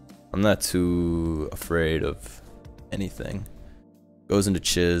 I'm not too afraid of anything. Goes into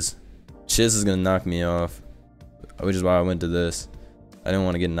Chiz. Chiz is gonna knock me off, which is why I went to this. I didn't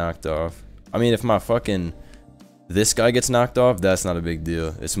want to get knocked off. I mean, if my fucking this guy gets knocked off, that's not a big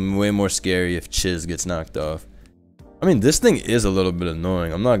deal. It's way more scary if Chiz gets knocked off. I mean, this thing is a little bit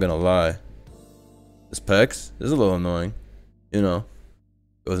annoying. I'm not gonna lie. This Pex is a little annoying, you know.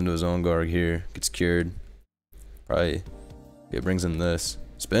 Goes into his own Garg here, gets cured. Probably, it brings in this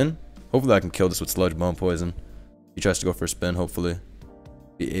spin. Hopefully, I can kill this with Sludge Bomb Poison. He tries to go for a spin, hopefully.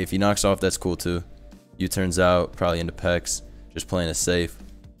 If he knocks off, that's cool too. U-turns out, probably into Pex. Just playing it safe.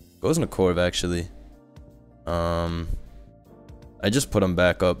 Goes into Corv, actually. I just put him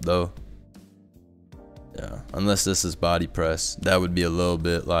back up, though. Yeah, unless this is body press. That would be a little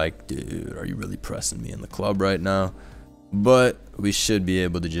bit like, dude, are you really pressing me in the club right now? But we should be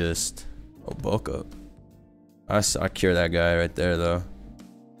able to just... Oh, bulk up. I cure that guy right there, though.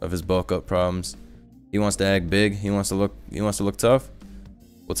 Of his bulk up problems. He wants to act big. He wants to look tough.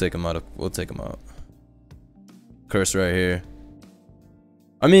 We'll take him out. We'll take him out. Curse right here.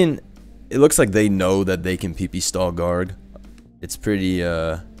 I mean, it looks like they know that they can PP stall Garg. It's pretty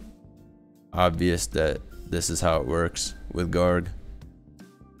obvious that this is how it works with Garg.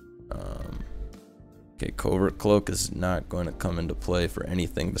 Okay, Covert Cloak is not going to come into play for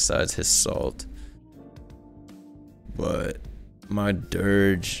anything besides his Salt. But my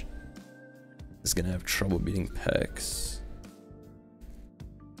Dirge is going to have trouble beating Pex.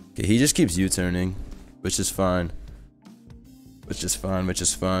 Okay, he just keeps U-turning, which is fine. Which is fine.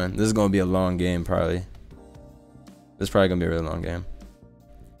 This is going to be a long game, probably. This is probably going to be a really long game.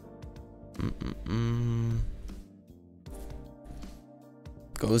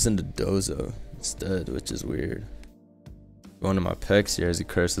 Goes into Dozo instead, which is weird. Going to my Pex here as he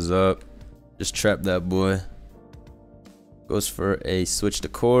curses up. Just trap that boy. Goes for a switch to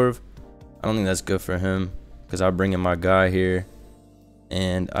Corv. I don't think that's good for him because I bring in my guy here.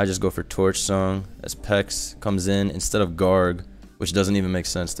 And I just go for Torch Song as Pex comes in instead of Garg, which doesn't even make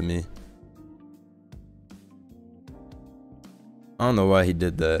sense to me. I don't know why he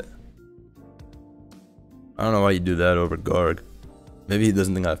did that. I don't know why you do that over Garg. Maybe he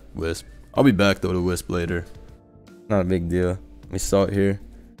doesn't think I Wisp. I'll be back though to Wisp later. Not a big deal. Let me Salt here.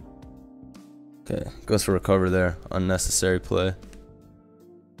 Okay, goes for Recover there. Unnecessary play.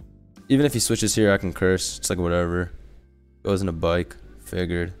 Even if he switches here, I can curse. It's like whatever. Goes into Bike.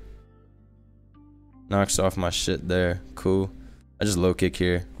 Figured. Knocks off my shit there. Cool. I just low kick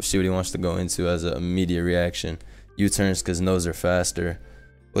here. We'll see what he wants to go into as an immediate reaction. U-turns because knows they're faster.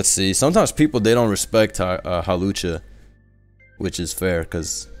 Let's see. Sometimes people, they don't respect Hawlucha, which is fair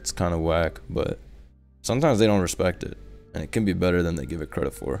because it's kind of whack. But sometimes they don't respect it. And it can be better than they give it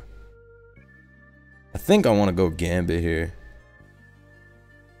credit for. I think I want to go Gambit here.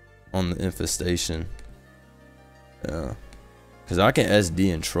 On the Infestation. Yeah. Because I can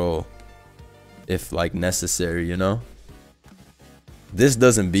SD and troll. If like necessary, you know? This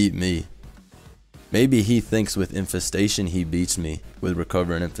doesn't beat me. Maybe he thinks with Infestation he beats me with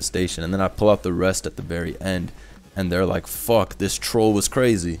Recover and Infestation. And then I pull out the rest at the very end. And they're like, fuck, this troll was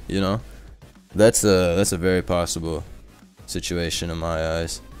crazy, you know? That's a very possible situation in my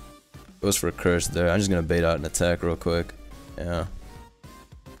eyes. Goes for a curse there. I'm just going to bait out an attack real quick. Yeah.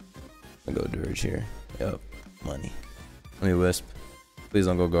 I'll go Dirge here. Yep. Money. Let me Wisp. Please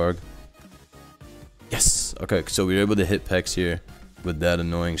don't go Garg. Yes! Okay, so we were able to hit Pex here with that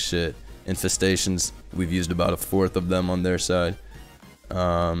annoying shit. Infestations, we've used about a fourth of them on their side.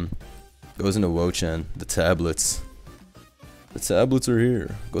 Goes into Wo-Chen. The tablets. The tablets are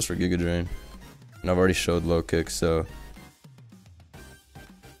here. Goes for Giga Drain. And I've already showed low kick, so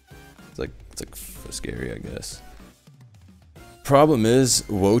it's like scary, I guess. Problem is,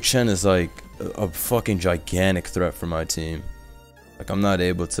 Wo-Chen is like a fucking gigantic threat for my team. Like, I'm not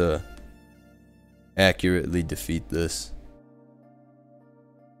able to accurately defeat this.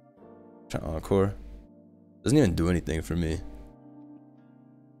 Encore doesn't even do anything for me,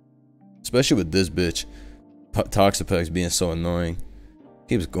 especially with this bitch Toxapex being so annoying.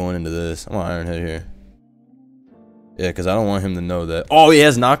 Keeps going into this. I'm on Iron Head here. Yeah, because I don't want him to know that. Oh, he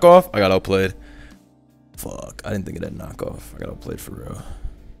has knockoff? I got outplayed. Fuck, I didn't think of that knockoff. I got outplayed for real.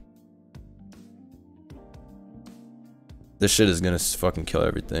 This shit is gonna fucking kill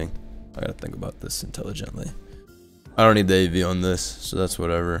everything. I gotta think about this intelligently. I don't need the AV on this, so that's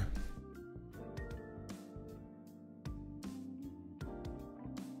whatever.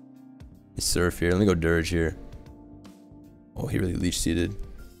 Let me surf here. Let me go dirge here. Oh, he really leech seeded.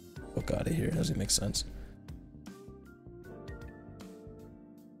 Fuck out of here. That doesn't make sense.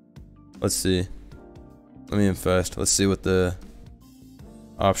 Let's see. Let me infest. Let's see what the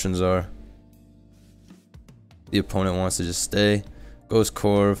options are. The opponent wants to just stay. Goes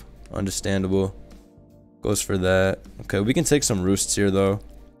Corv. Understandable. Goes for that. Okay, we can take some roosts here though,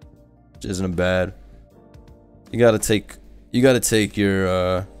 which isn't bad. You gotta take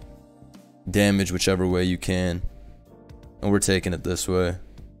your damage whichever way you can, and we're taking it this way,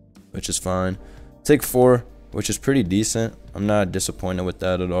 which is fine. Take 4, which is pretty decent. I'm not disappointed with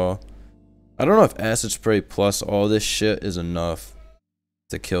that at all. I don't know if acid spray plus all this shit is enough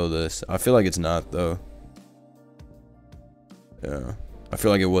to kill this. I feel like it's not though. Yeah, I feel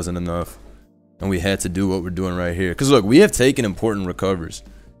like it wasn't enough, and we had to do what we're doing right here. Cause look, we have taken important recovers.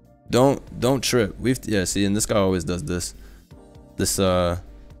 Don't trip. Yeah, see, and this guy always does this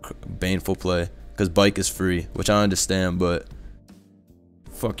baneful play, cause bike is free, which I understand, but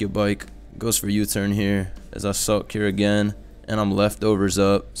fuck your bike. Goes for U-turn here as I sulk here again, and I'm leftovers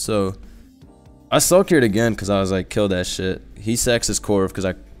up. So I sulk here again because I was like, kill that shit. He sacks his Corv because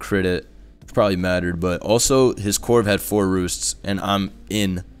I crit it. Probably mattered, but also his Corv had 4 roosts and I'm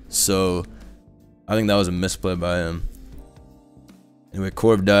in, so I think that was a misplay by him. Anyway,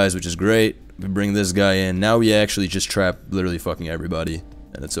 Corv dies, which is great. We bring this guy in. Now we actually just trap literally fucking everybody,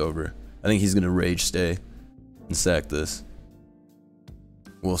 and it's over. I think he's gonna rage stay and sack this.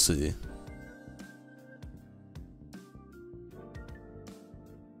 We'll see.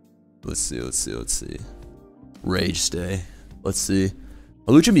 Let's see. Rage stay. Let's see.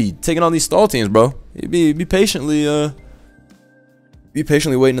 Hawlucha be taking on these stall teams, bro. He be patiently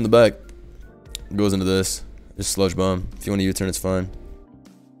waiting in the back. Goes into this. Just sludge bomb. If you want to U-turn, it's fine.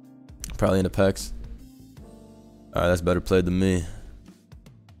 Probably into Pex. Alright, that's better played than me.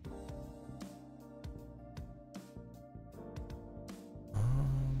 I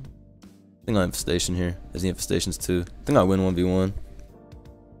think I have infestation here. There's the infestations too. I think I win 1v1.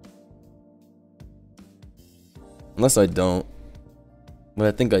 Unless I don't. But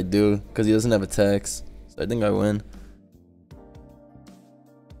I think I do, because he doesn't have attacks. So I think I win.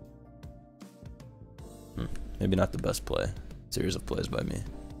 Maybe not the best play. Series of plays by me.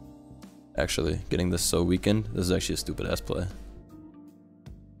 Actually, getting this so weakened, this is actually a stupid ass play.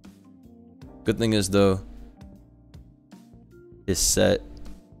 Good thing is though, his set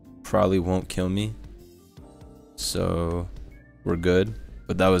probably won't kill me. So we're good.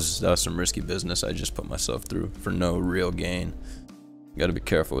 But that was some risky business I just put myself through for no real gain. Gotta be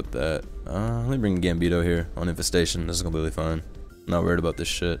careful with that. Let me bring Gambito here on infestation. This is completely fine. I'm not worried about this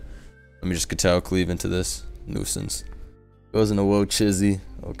shit. Let me just Katao cleave into this nuisance. Goes into Woe Chizzy.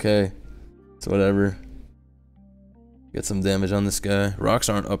 Okay. It's whatever. Get some damage on this guy. Rocks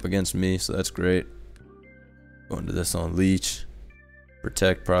aren't up against me, so that's great. Going to this on Leech.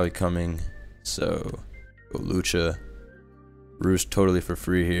 Protect probably coming. So, Hawlucha. Roost totally for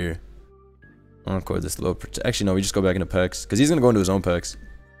free here. Encore this low. Actually, no, we just go back into Pex, because he's going to go into his own Pex.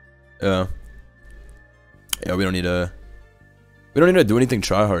 Yeah, we don't need to do anything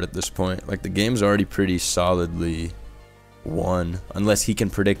try hard at this point. Like, the game's already pretty solidly won, unless he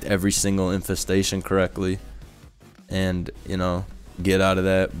can predict every single infestation correctly and, you know, get out of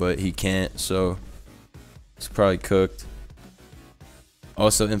that, but he can't, so it's probably cooked.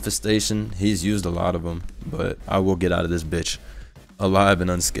 Also, infestation, he's used a lot of them, but I will get out of this bitch alive and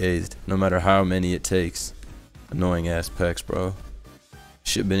unscathed, no matter how many it takes. Annoying ass Pex, bro.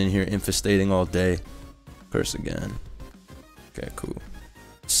 Shit been in here infestating all day. Curse again. Okay, cool.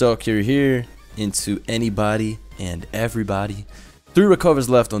 Sulk here into anybody and everybody. 3 recovers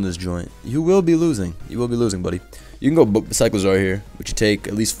left on this joint. You will be losing. You will be losing, buddy. You can go Cyclozar here, but you take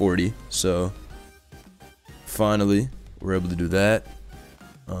at least 40. So, finally, we're able to do that.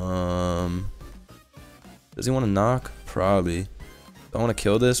 Does he want to knock? Probably. Do I want to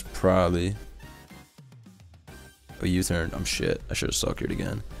kill this? Probably. Oh, U-turn. I'm shit. I should have Sulkered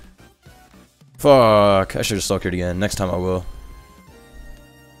again. Fuck. I should have Sulkered again. Next time I will.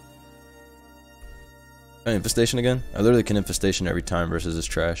 Infestation again? I literally can infestation every time versus this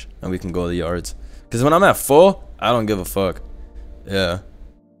trash. And we can go the yards. Because when I'm at full, I don't give a fuck. Yeah.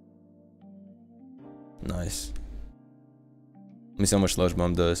 Nice. Let me see how much Sludge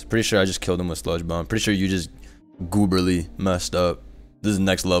Bomb does. Pretty sure I just killed him with Sludge Bomb. Pretty sure you just gooberly messed up. This is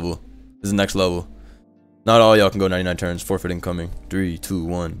next level. This is next level. Not all y'all can go 99 turns. Forfeit incoming. 3, 2,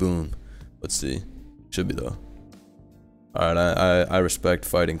 1. Boom. Let's see. Should be though. Alright, I respect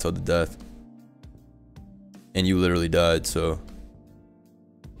fighting till the death. And you literally died, so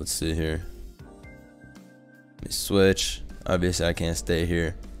let's see here. Let me switch. Obviously I can't stay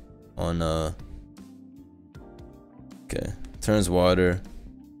here on okay. Turns water.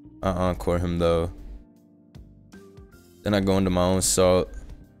 I encore him though. Then I go into my own salt.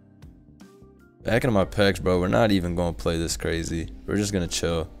 Back into my pecs, bro. We're not even gonna play this crazy. We're just gonna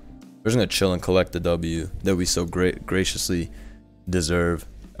chill. We're just gonna chill and collect the W that we so graciously deserve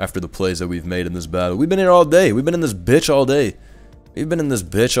after the plays that we've made in this battle. We've been here all day. We've been in this bitch all day. We've been in this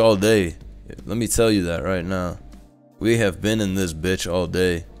bitch all day. Let me tell you that right now. We have been in this bitch all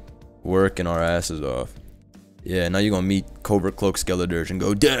day, working our asses off. Yeah, now you're gonna meet Cobra Cloak Skeledirge and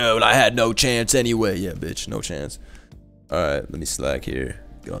go, dude, I had no chance anyway. Yeah, bitch, no chance. Alright, let me slack here.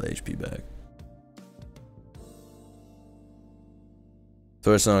 Get all the HP back.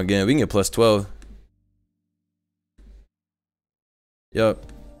 First song again. We can get plus 12. Yup.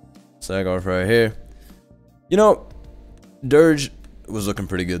 Sag off right here. You know, Dirge was looking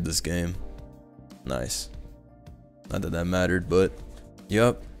pretty good this game. Nice. Not that that mattered, but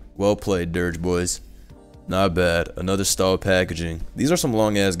yup. Well played, Dirge boys. Not bad. Another stall packaging. These are some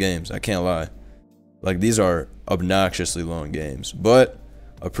long ass games. I can't lie. Like, these are obnoxiously long games. But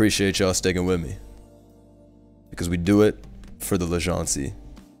I appreciate y'all sticking with me. Because we do it for the Legency.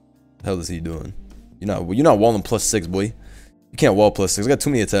 The hell is he doing? You're not walling plus 6, boy. You can't wall plus 6. I got too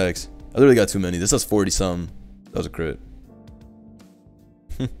many attacks. I literally got too many. This has 40 something. That was a crit.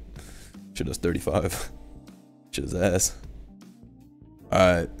 Shit does 35. Shit is ass.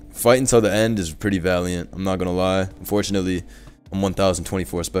 Alright. Fight until the end is pretty valiant. I'm not gonna lie. Unfortunately, I'm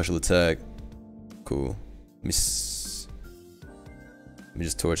 1024 special attack. Cool. Let me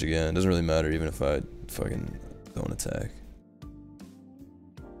just torch again. It doesn't really matter even if I fucking don't attack.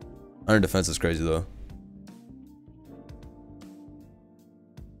 Iron defense is crazy though.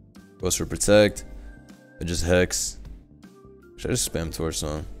 Goes for protect. I just hex. Should I just spam torch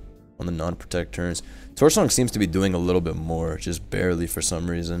song on the non-protect turns? Torch song seems to be doing a little bit more, just barely for some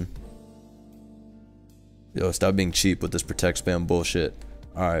reason. Yo, stop being cheap with this protect spam bullshit.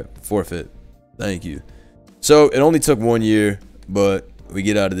 Alright, forfeit. Thank you. So, it only took 1 year, but we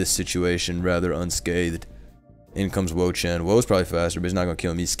get out of this situation rather unscathed. In comes Wo-Chen. Wo's probably faster, but he's not gonna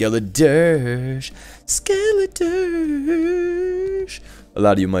kill me. Skeledirge. Skeledirge. A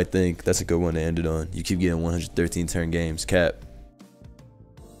lot of you might think that's a good one to end it on. You keep getting 113 turn games. Cap.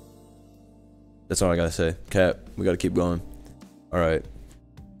 That's all I gotta say. Cap. We gotta keep going. Alright.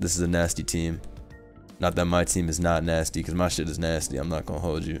 This is a nasty team. Not that my team is not nasty, because my shit is nasty. I'm not gonna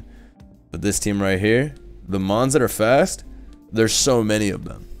hold you. But this team right here, the mons that are fast, there's so many of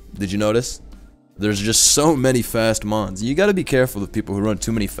them. Did you notice? There's just so many fast mons. You gotta be careful of people who run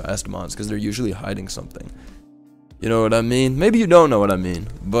too many fast mons, because they're usually hiding something. You know what I mean? Maybe you don't know what I mean,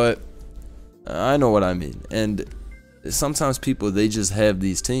 but I know what I mean. And sometimes people, they just have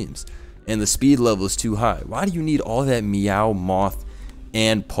these teams, and the speed level is too high. Why do you need all that Meow, Moth,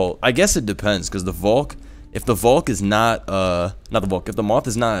 and Pulse? I guess it depends, because the Volk, if the Volk is not the Volk, if the Moth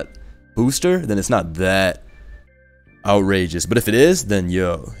is not booster, then it's not that outrageous. But if it is, then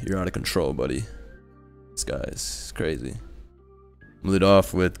yo, you're out of control, buddy. This guy's crazy. Lead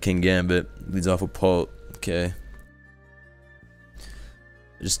off with King Gambit. Leads off with Pult. Okay.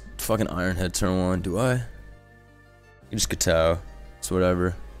 Just fucking Ironhead turn 1. Do I? You just Katao. It's whatever.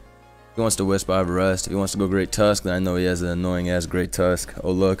 If he wants to Wisp, I have a rest. If he wants to go Great Tusk, then I know he has an annoying ass Great Tusk.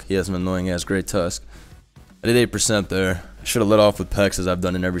 Oh look, he has an annoying ass Great Tusk. I did 8% there. I should have let off with Pex as I've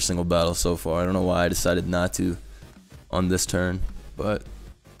done in every single battle so far. I don't know why I decided not to on this turn, but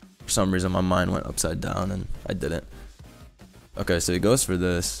for some reason my mind went upside down and I didn't. Okay, so he goes for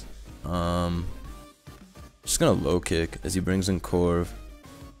this. Just gonna low kick as he brings in Corv.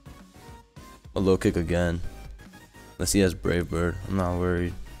 A low kick again. Unless he has Brave Bird. I'm not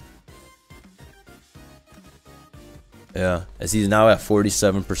worried. Yeah, as he's now at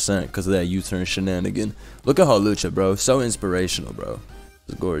 47% because of that U-turn shenanigan. Look at Hawlucha, bro. So inspirational, bro.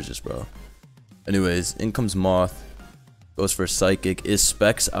 It's gorgeous, bro. Anyways, in comes Moth. Goes for Psychic. Is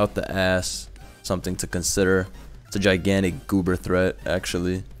Specs out the ass? Something to consider. It's a gigantic goober threat,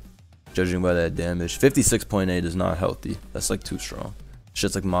 actually. Judging by that damage. 56.8 is not healthy. That's like too strong.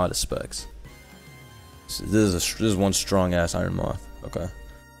 Shit's like modest Specs. So this is one strong ass Iron Moth. Okay.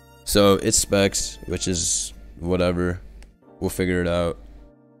 So it's Specs, which is whatever. We'll figure it out.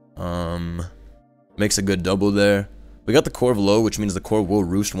 Makes a good double there. We got the Corv low, which means the Corv will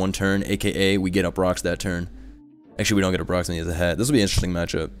roost 1 turn, aka we get up rocks that turn. Actually, we don't get up rocks and he has a hat. This will be an interesting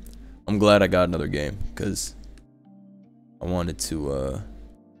matchup. I'm glad I got another game, because I wanted to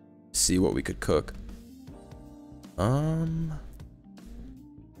see what we could cook. I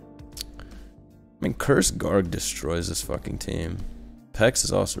mean, Curse Garg destroys this fucking team. Pex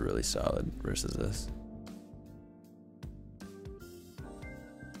is also really solid versus this.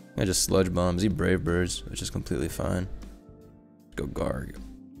 I just Sludge Bombs. He Brave Birds, which is completely fine. Let's go Garg.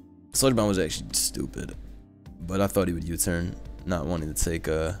 Sludge Bomb was actually stupid, but I thought he would U-turn, not wanting to take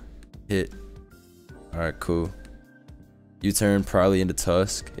a hit. Alright, cool. U-turn probably into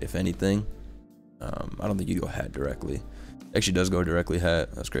Tusk, if anything. I don't think you go Hat directly. Actually does go directly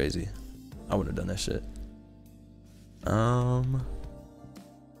Hat. That's crazy. I wouldn't have done that shit.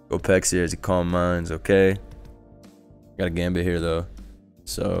 Go Pex here as he Calm Minds, okay. Got a Gambit here though,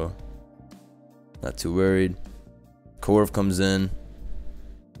 so not too worried. Corv comes in.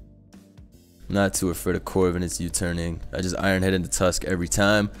 Not too afraid of Corv and its U-turning. I just Iron Head into Tusk every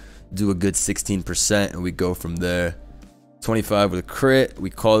time. Do a good 16% and we go from there. 25 with a crit. We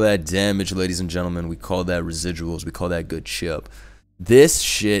call that damage, ladies and gentlemen. We call that residuals. We call that good chip. This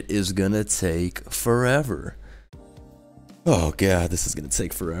shit is gonna take forever. Oh god, this is gonna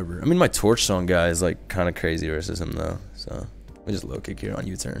take forever. I mean, my Torch Song guy is like kind of crazy versus him though. So we just low kick here on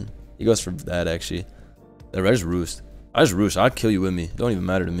U-turn. He goes for that actually. I just Roost. I'd kill you with me. Don't even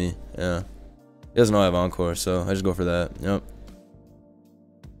matter to me. Yeah. He doesn't know I have Encore, so I just go for that. Yep.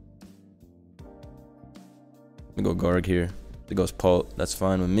 I'm gonna go Garg here. It goes Pult. That's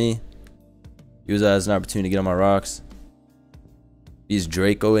fine with me. Use that as an opportunity to get on my rocks. He's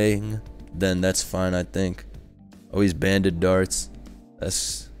Dracoing, then that's fine, I think. Oh, he's Banded Darts.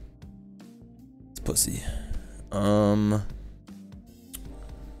 That's pussy.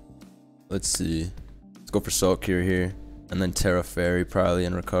 Let's see. Let's go for Salt Cure here, and then Terra Fairy probably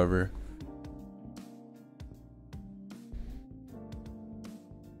and recover.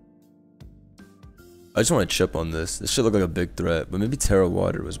 I just want to chip on this. This should look like a big threat, but maybe Terra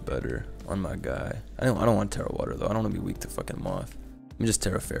Water was better on my guy. I don't want Terra Water though. I don't want to be weak to fucking Moth. Let me just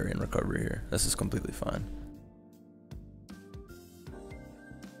Terra Fairy and recover here. This is completely fine.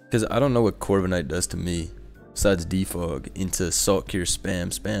 Because I don't know what Corviknight does to me besides defog into Salt Cure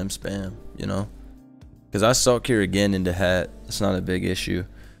spam, you know? Because I Salt Cure again into Hat. It's not a big issue.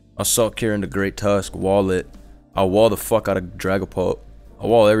 I'll Salt Cure into Great Tusk, wall it. I'll wall the fuck out of Dragapult. I'll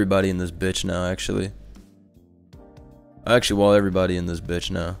wall everybody in this bitch now, actually. I actually wall everybody in this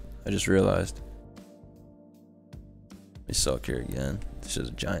bitch now. I just realized. Let me Salt Cure again. This is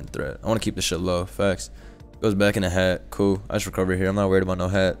a giant threat. I want to keep this shit low. Facts. Goes back in a Hat. Cool. I just recover here. I'm not worried about no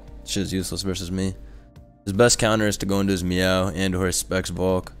Hat. This shit is useless versus me. His best counter is to go into his Meow and or his Specs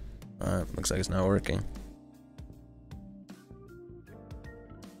Bulk. Alright, looks like it's not working.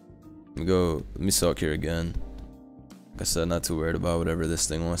 Let me Salt Cure again. Like I said, not too worried about whatever this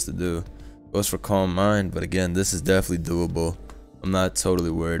thing wants to do. Goes for Calm Mind, but again, this is definitely doable. I'm not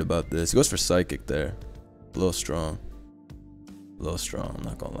totally worried about this. He goes for Psychic there. A little strong. I'm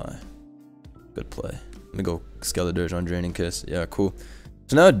not gonna lie. Good play. Let me go Skeledirge on Draining Kiss. Yeah, cool.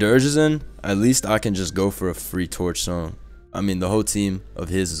 So now Dirge is in, at least I can just go for a free Torch Song. I mean, the whole team of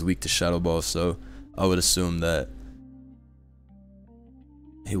his is weak to Shadow Ball, so I would assume that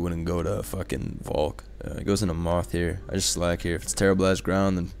he wouldn't go to fucking Volk. He goes into Moth here. I just Slack here. If it's Terra Blast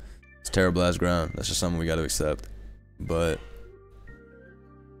Ground, then it's Terra Blast Ground. That's just something we gotta accept. But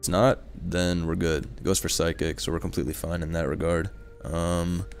if it's not, then we're good. He goes for Psychic, so we're completely fine in that regard.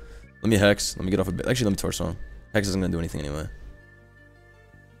 Let me Hex. Let me get off a bit. Actually, let me Torch Song. Hex isn't gonna do anything anyway.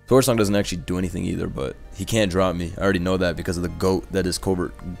 Torch Song doesn't actually do anything either, but he can't drop me. I already know that because of the goat that is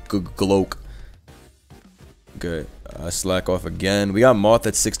Covert Gloke. Okay, Slack off again. We got Moth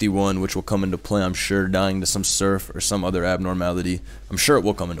at 61, which will come into play, I'm sure, dying to some Surf or some other abnormality. I'm sure it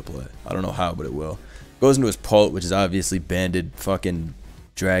will come into play. I don't know how, but it will. Goes into his Pult, which is obviously banded fucking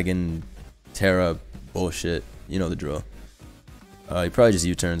Dragon Terra bullshit. You know the drill. He probably just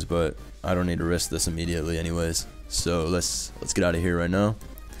U-turns, but I don't need to risk this immediately anyways. So let's get out of here right now.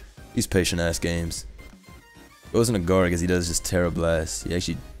 These patient ass games. Goes into Garg as he does just Terra Blast. He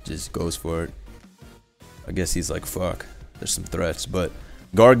actually just goes for it. I guess he's like, fuck, there's some threats, but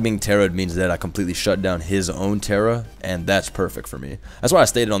Garg being Terra'd means that I completely shut down his own Terra, and that's perfect for me. That's why I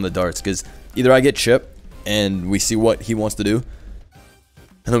stated on the darts, because either I get Chip, and we see what he wants to do,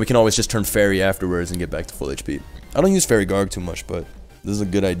 and then we can always just turn Fairy afterwards and get back to full HP. I don't use Fairy Garg too much, but this is a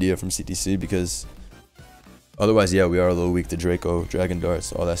good idea from CTC, because otherwise, yeah, we are a little weak to Draco, Dragon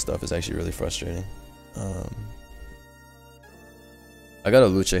Darts, all that stuff is actually really frustrating. I got a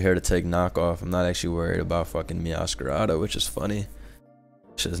Hawlucha here to take knockoff. I'm not actually worried about fucking Meowscarada, which is funny.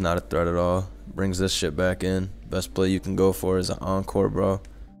 Shit is not a threat at all. Brings this shit back in. Best play you can go for is an Encore, bro.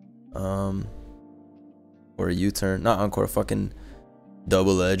 Or a U-turn. Not Encore, fucking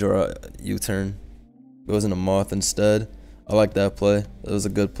Double Edge or a U-turn. Goes into Moth instead. I like that play. That was a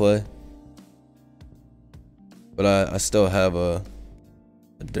good play. But I still have a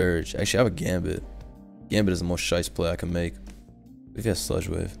Dirge. Actually, I have a Gambit. Gambit is the most shice play I can make. If he has Sludge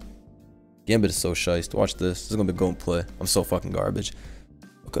Wave. Gambit is so shiced. Watch this. This is gonna be a goat play. I'm so fucking garbage.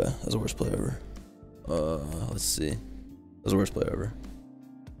 Okay, that's the worst play ever. Let's see. That's the worst play ever.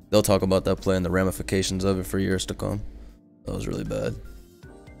 They'll talk about that play and the ramifications of it for years to come. That was really bad.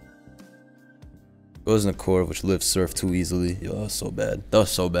 Goes in the core, which lives Surf too easily. Yo, that was so bad. That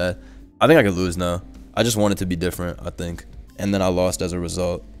was so bad. I think I could lose now. I just want it to be different, I think. And then I lost as a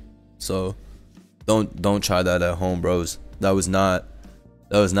result. So don't try that at home, bros. That was not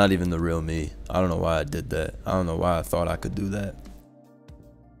even the real me. I don't know why I did that. I don't know why I thought I could do that.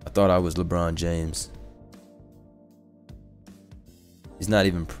 I thought I was LeBron James. He's not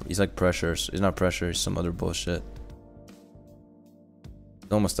even, he's like pressure. He's not pressure, he's some other bullshit.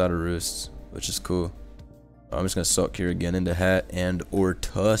 He's almost out of roosts, which is cool. I'm just gonna suck here again into Hat and or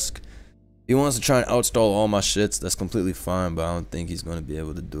Tusk. He wants to try and outstall all my shits. That's completely fine, but I don't think he's gonna be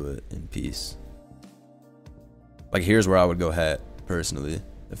able to do it in peace. Like, here's where I would go Hat, personally,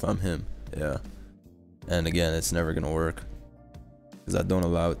 if I'm him. Yeah. And again, it's never gonna work, because I don't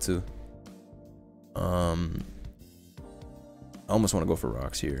allow it to. I almost want to go for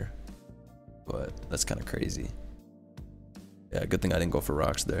rocks here, but that's kind of crazy. Yeah, good thing I didn't go for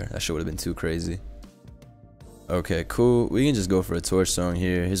rocks there. That shit would have been too crazy. Okay, cool. We can just go for a Torch Song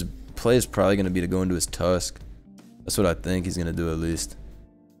here. His play is probably going to be to go into his Tusk. That's what I think he's going to do, at least.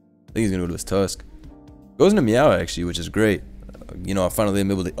 I think he's going to go to his Tusk. Goes into Meow, actually, which is great. You know, I finally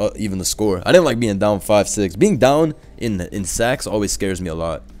am able to even the score. I didn't like being down 5-6. Being down in sacks always scares me a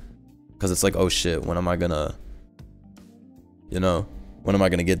lot. Because it's like, oh shit, when am I going to... You know, when am I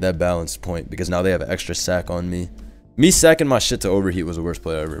going to get that balance point? Because now they have an extra sack on me. Me sacking my shit to overheat was the worst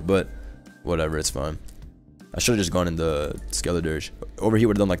play ever. But whatever, it's fine. I should have just gone into Skeledirge. Overheat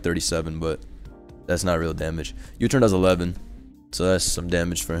would have done like 37, but that's not real damage. U-turn does 11, so that's some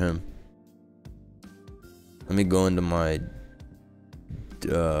damage for him. Let me go into my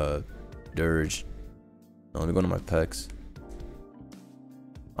Dirge. No, let me go into my Pex.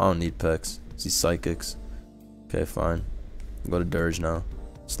 I don't need Pex. These Psychics. Okay, fine. Go to Dirge now.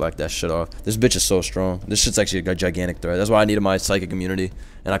 Slack that shit off. This bitch is so strong. This shit's actually a gigantic threat. That's why I needed my Psychic immunity,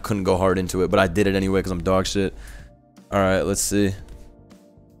 and I couldn't go hard into it, but I did it anyway because I'm dog shit. Alright, let's see.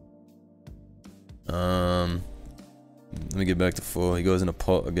 Let me get back to full. He goes into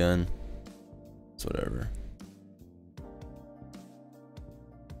Pult again. It's whatever.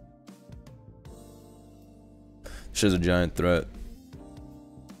 Shit's a giant threat.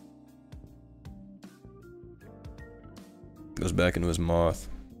 Goes back into his Moth.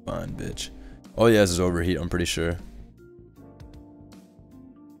 Fine, bitch. All he has is overheat, I'm pretty sure.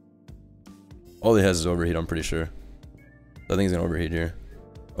 All he has is overheat, I'm pretty sure. I think he's gonna overheat here.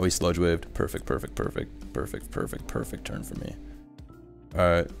 Oh, he Sludge Waved. Perfect, perfect, perfect. Perfect, perfect, perfect turn for me.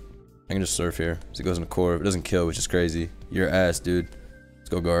 Alright. I can just surf here. So he goes into core. It doesn't kill, which is crazy. Your ass, dude. Let's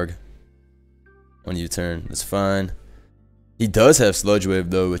go Garg. On U-turn. That's fine. He does have Sludge Wave,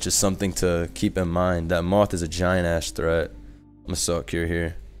 though, which is something to keep in mind. That Moth is a giant ass threat. I'm gonna suck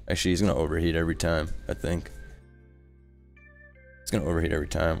here. Actually, he's gonna overheat every time, I think. He's gonna overheat every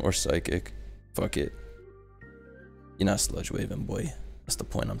time. Or Psychic. Fuck it. You're not Sludge Waving, boy. That's the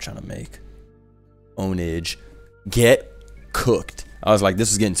point I'm trying to make. Ownage. Get cooked. I was like,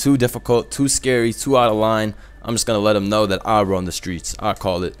 this is getting too difficult, too scary, too out of line. I'm just gonna let him know that I run the streets. I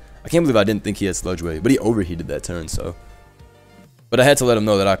call it. I can't believe I didn't think he had Sludge Wave, but he overheated that turn, so. But I had to let him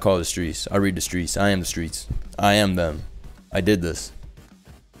know that I call the streets. I read the streets. I am the streets. I am them. I did this.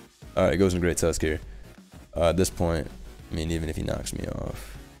 Alright, it goes in Great Tusk here. At this point, I mean, even if he knocks me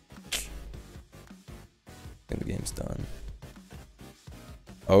off, I think the game's done.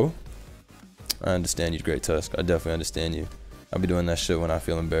 Oh? I understand you, Great Tusk. I definitely understand you. I'll be doing that shit when I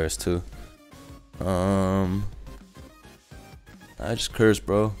feel embarrassed, too. I just cursed,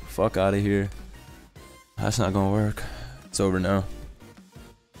 bro. Fuck out of here. That's not gonna work. It's over now.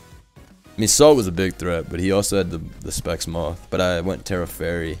 I mean, Salt was a big threat, but he also had the Specs Moth. But I went Terra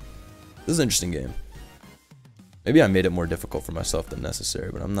Fairy. This is an interesting game. Maybe I made it more difficult for myself than necessary,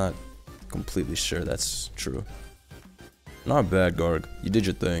 but I'm not completely sure that's true. Not bad, Garg. You did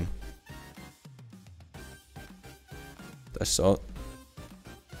your thing. That's Salt.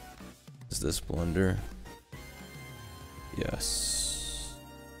 Is this Blunder? Yes.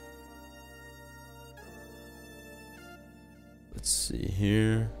 Let's see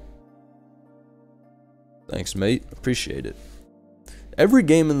here. Thanks, mate. Appreciate it. Every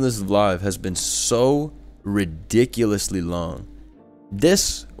game in this live has been so ridiculously long.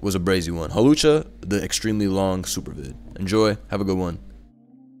 This was a brazy one. Hawlucha, the extremely long super vid. Enjoy. Have a good one.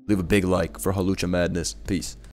 Leave a big like for Hawlucha madness. Peace.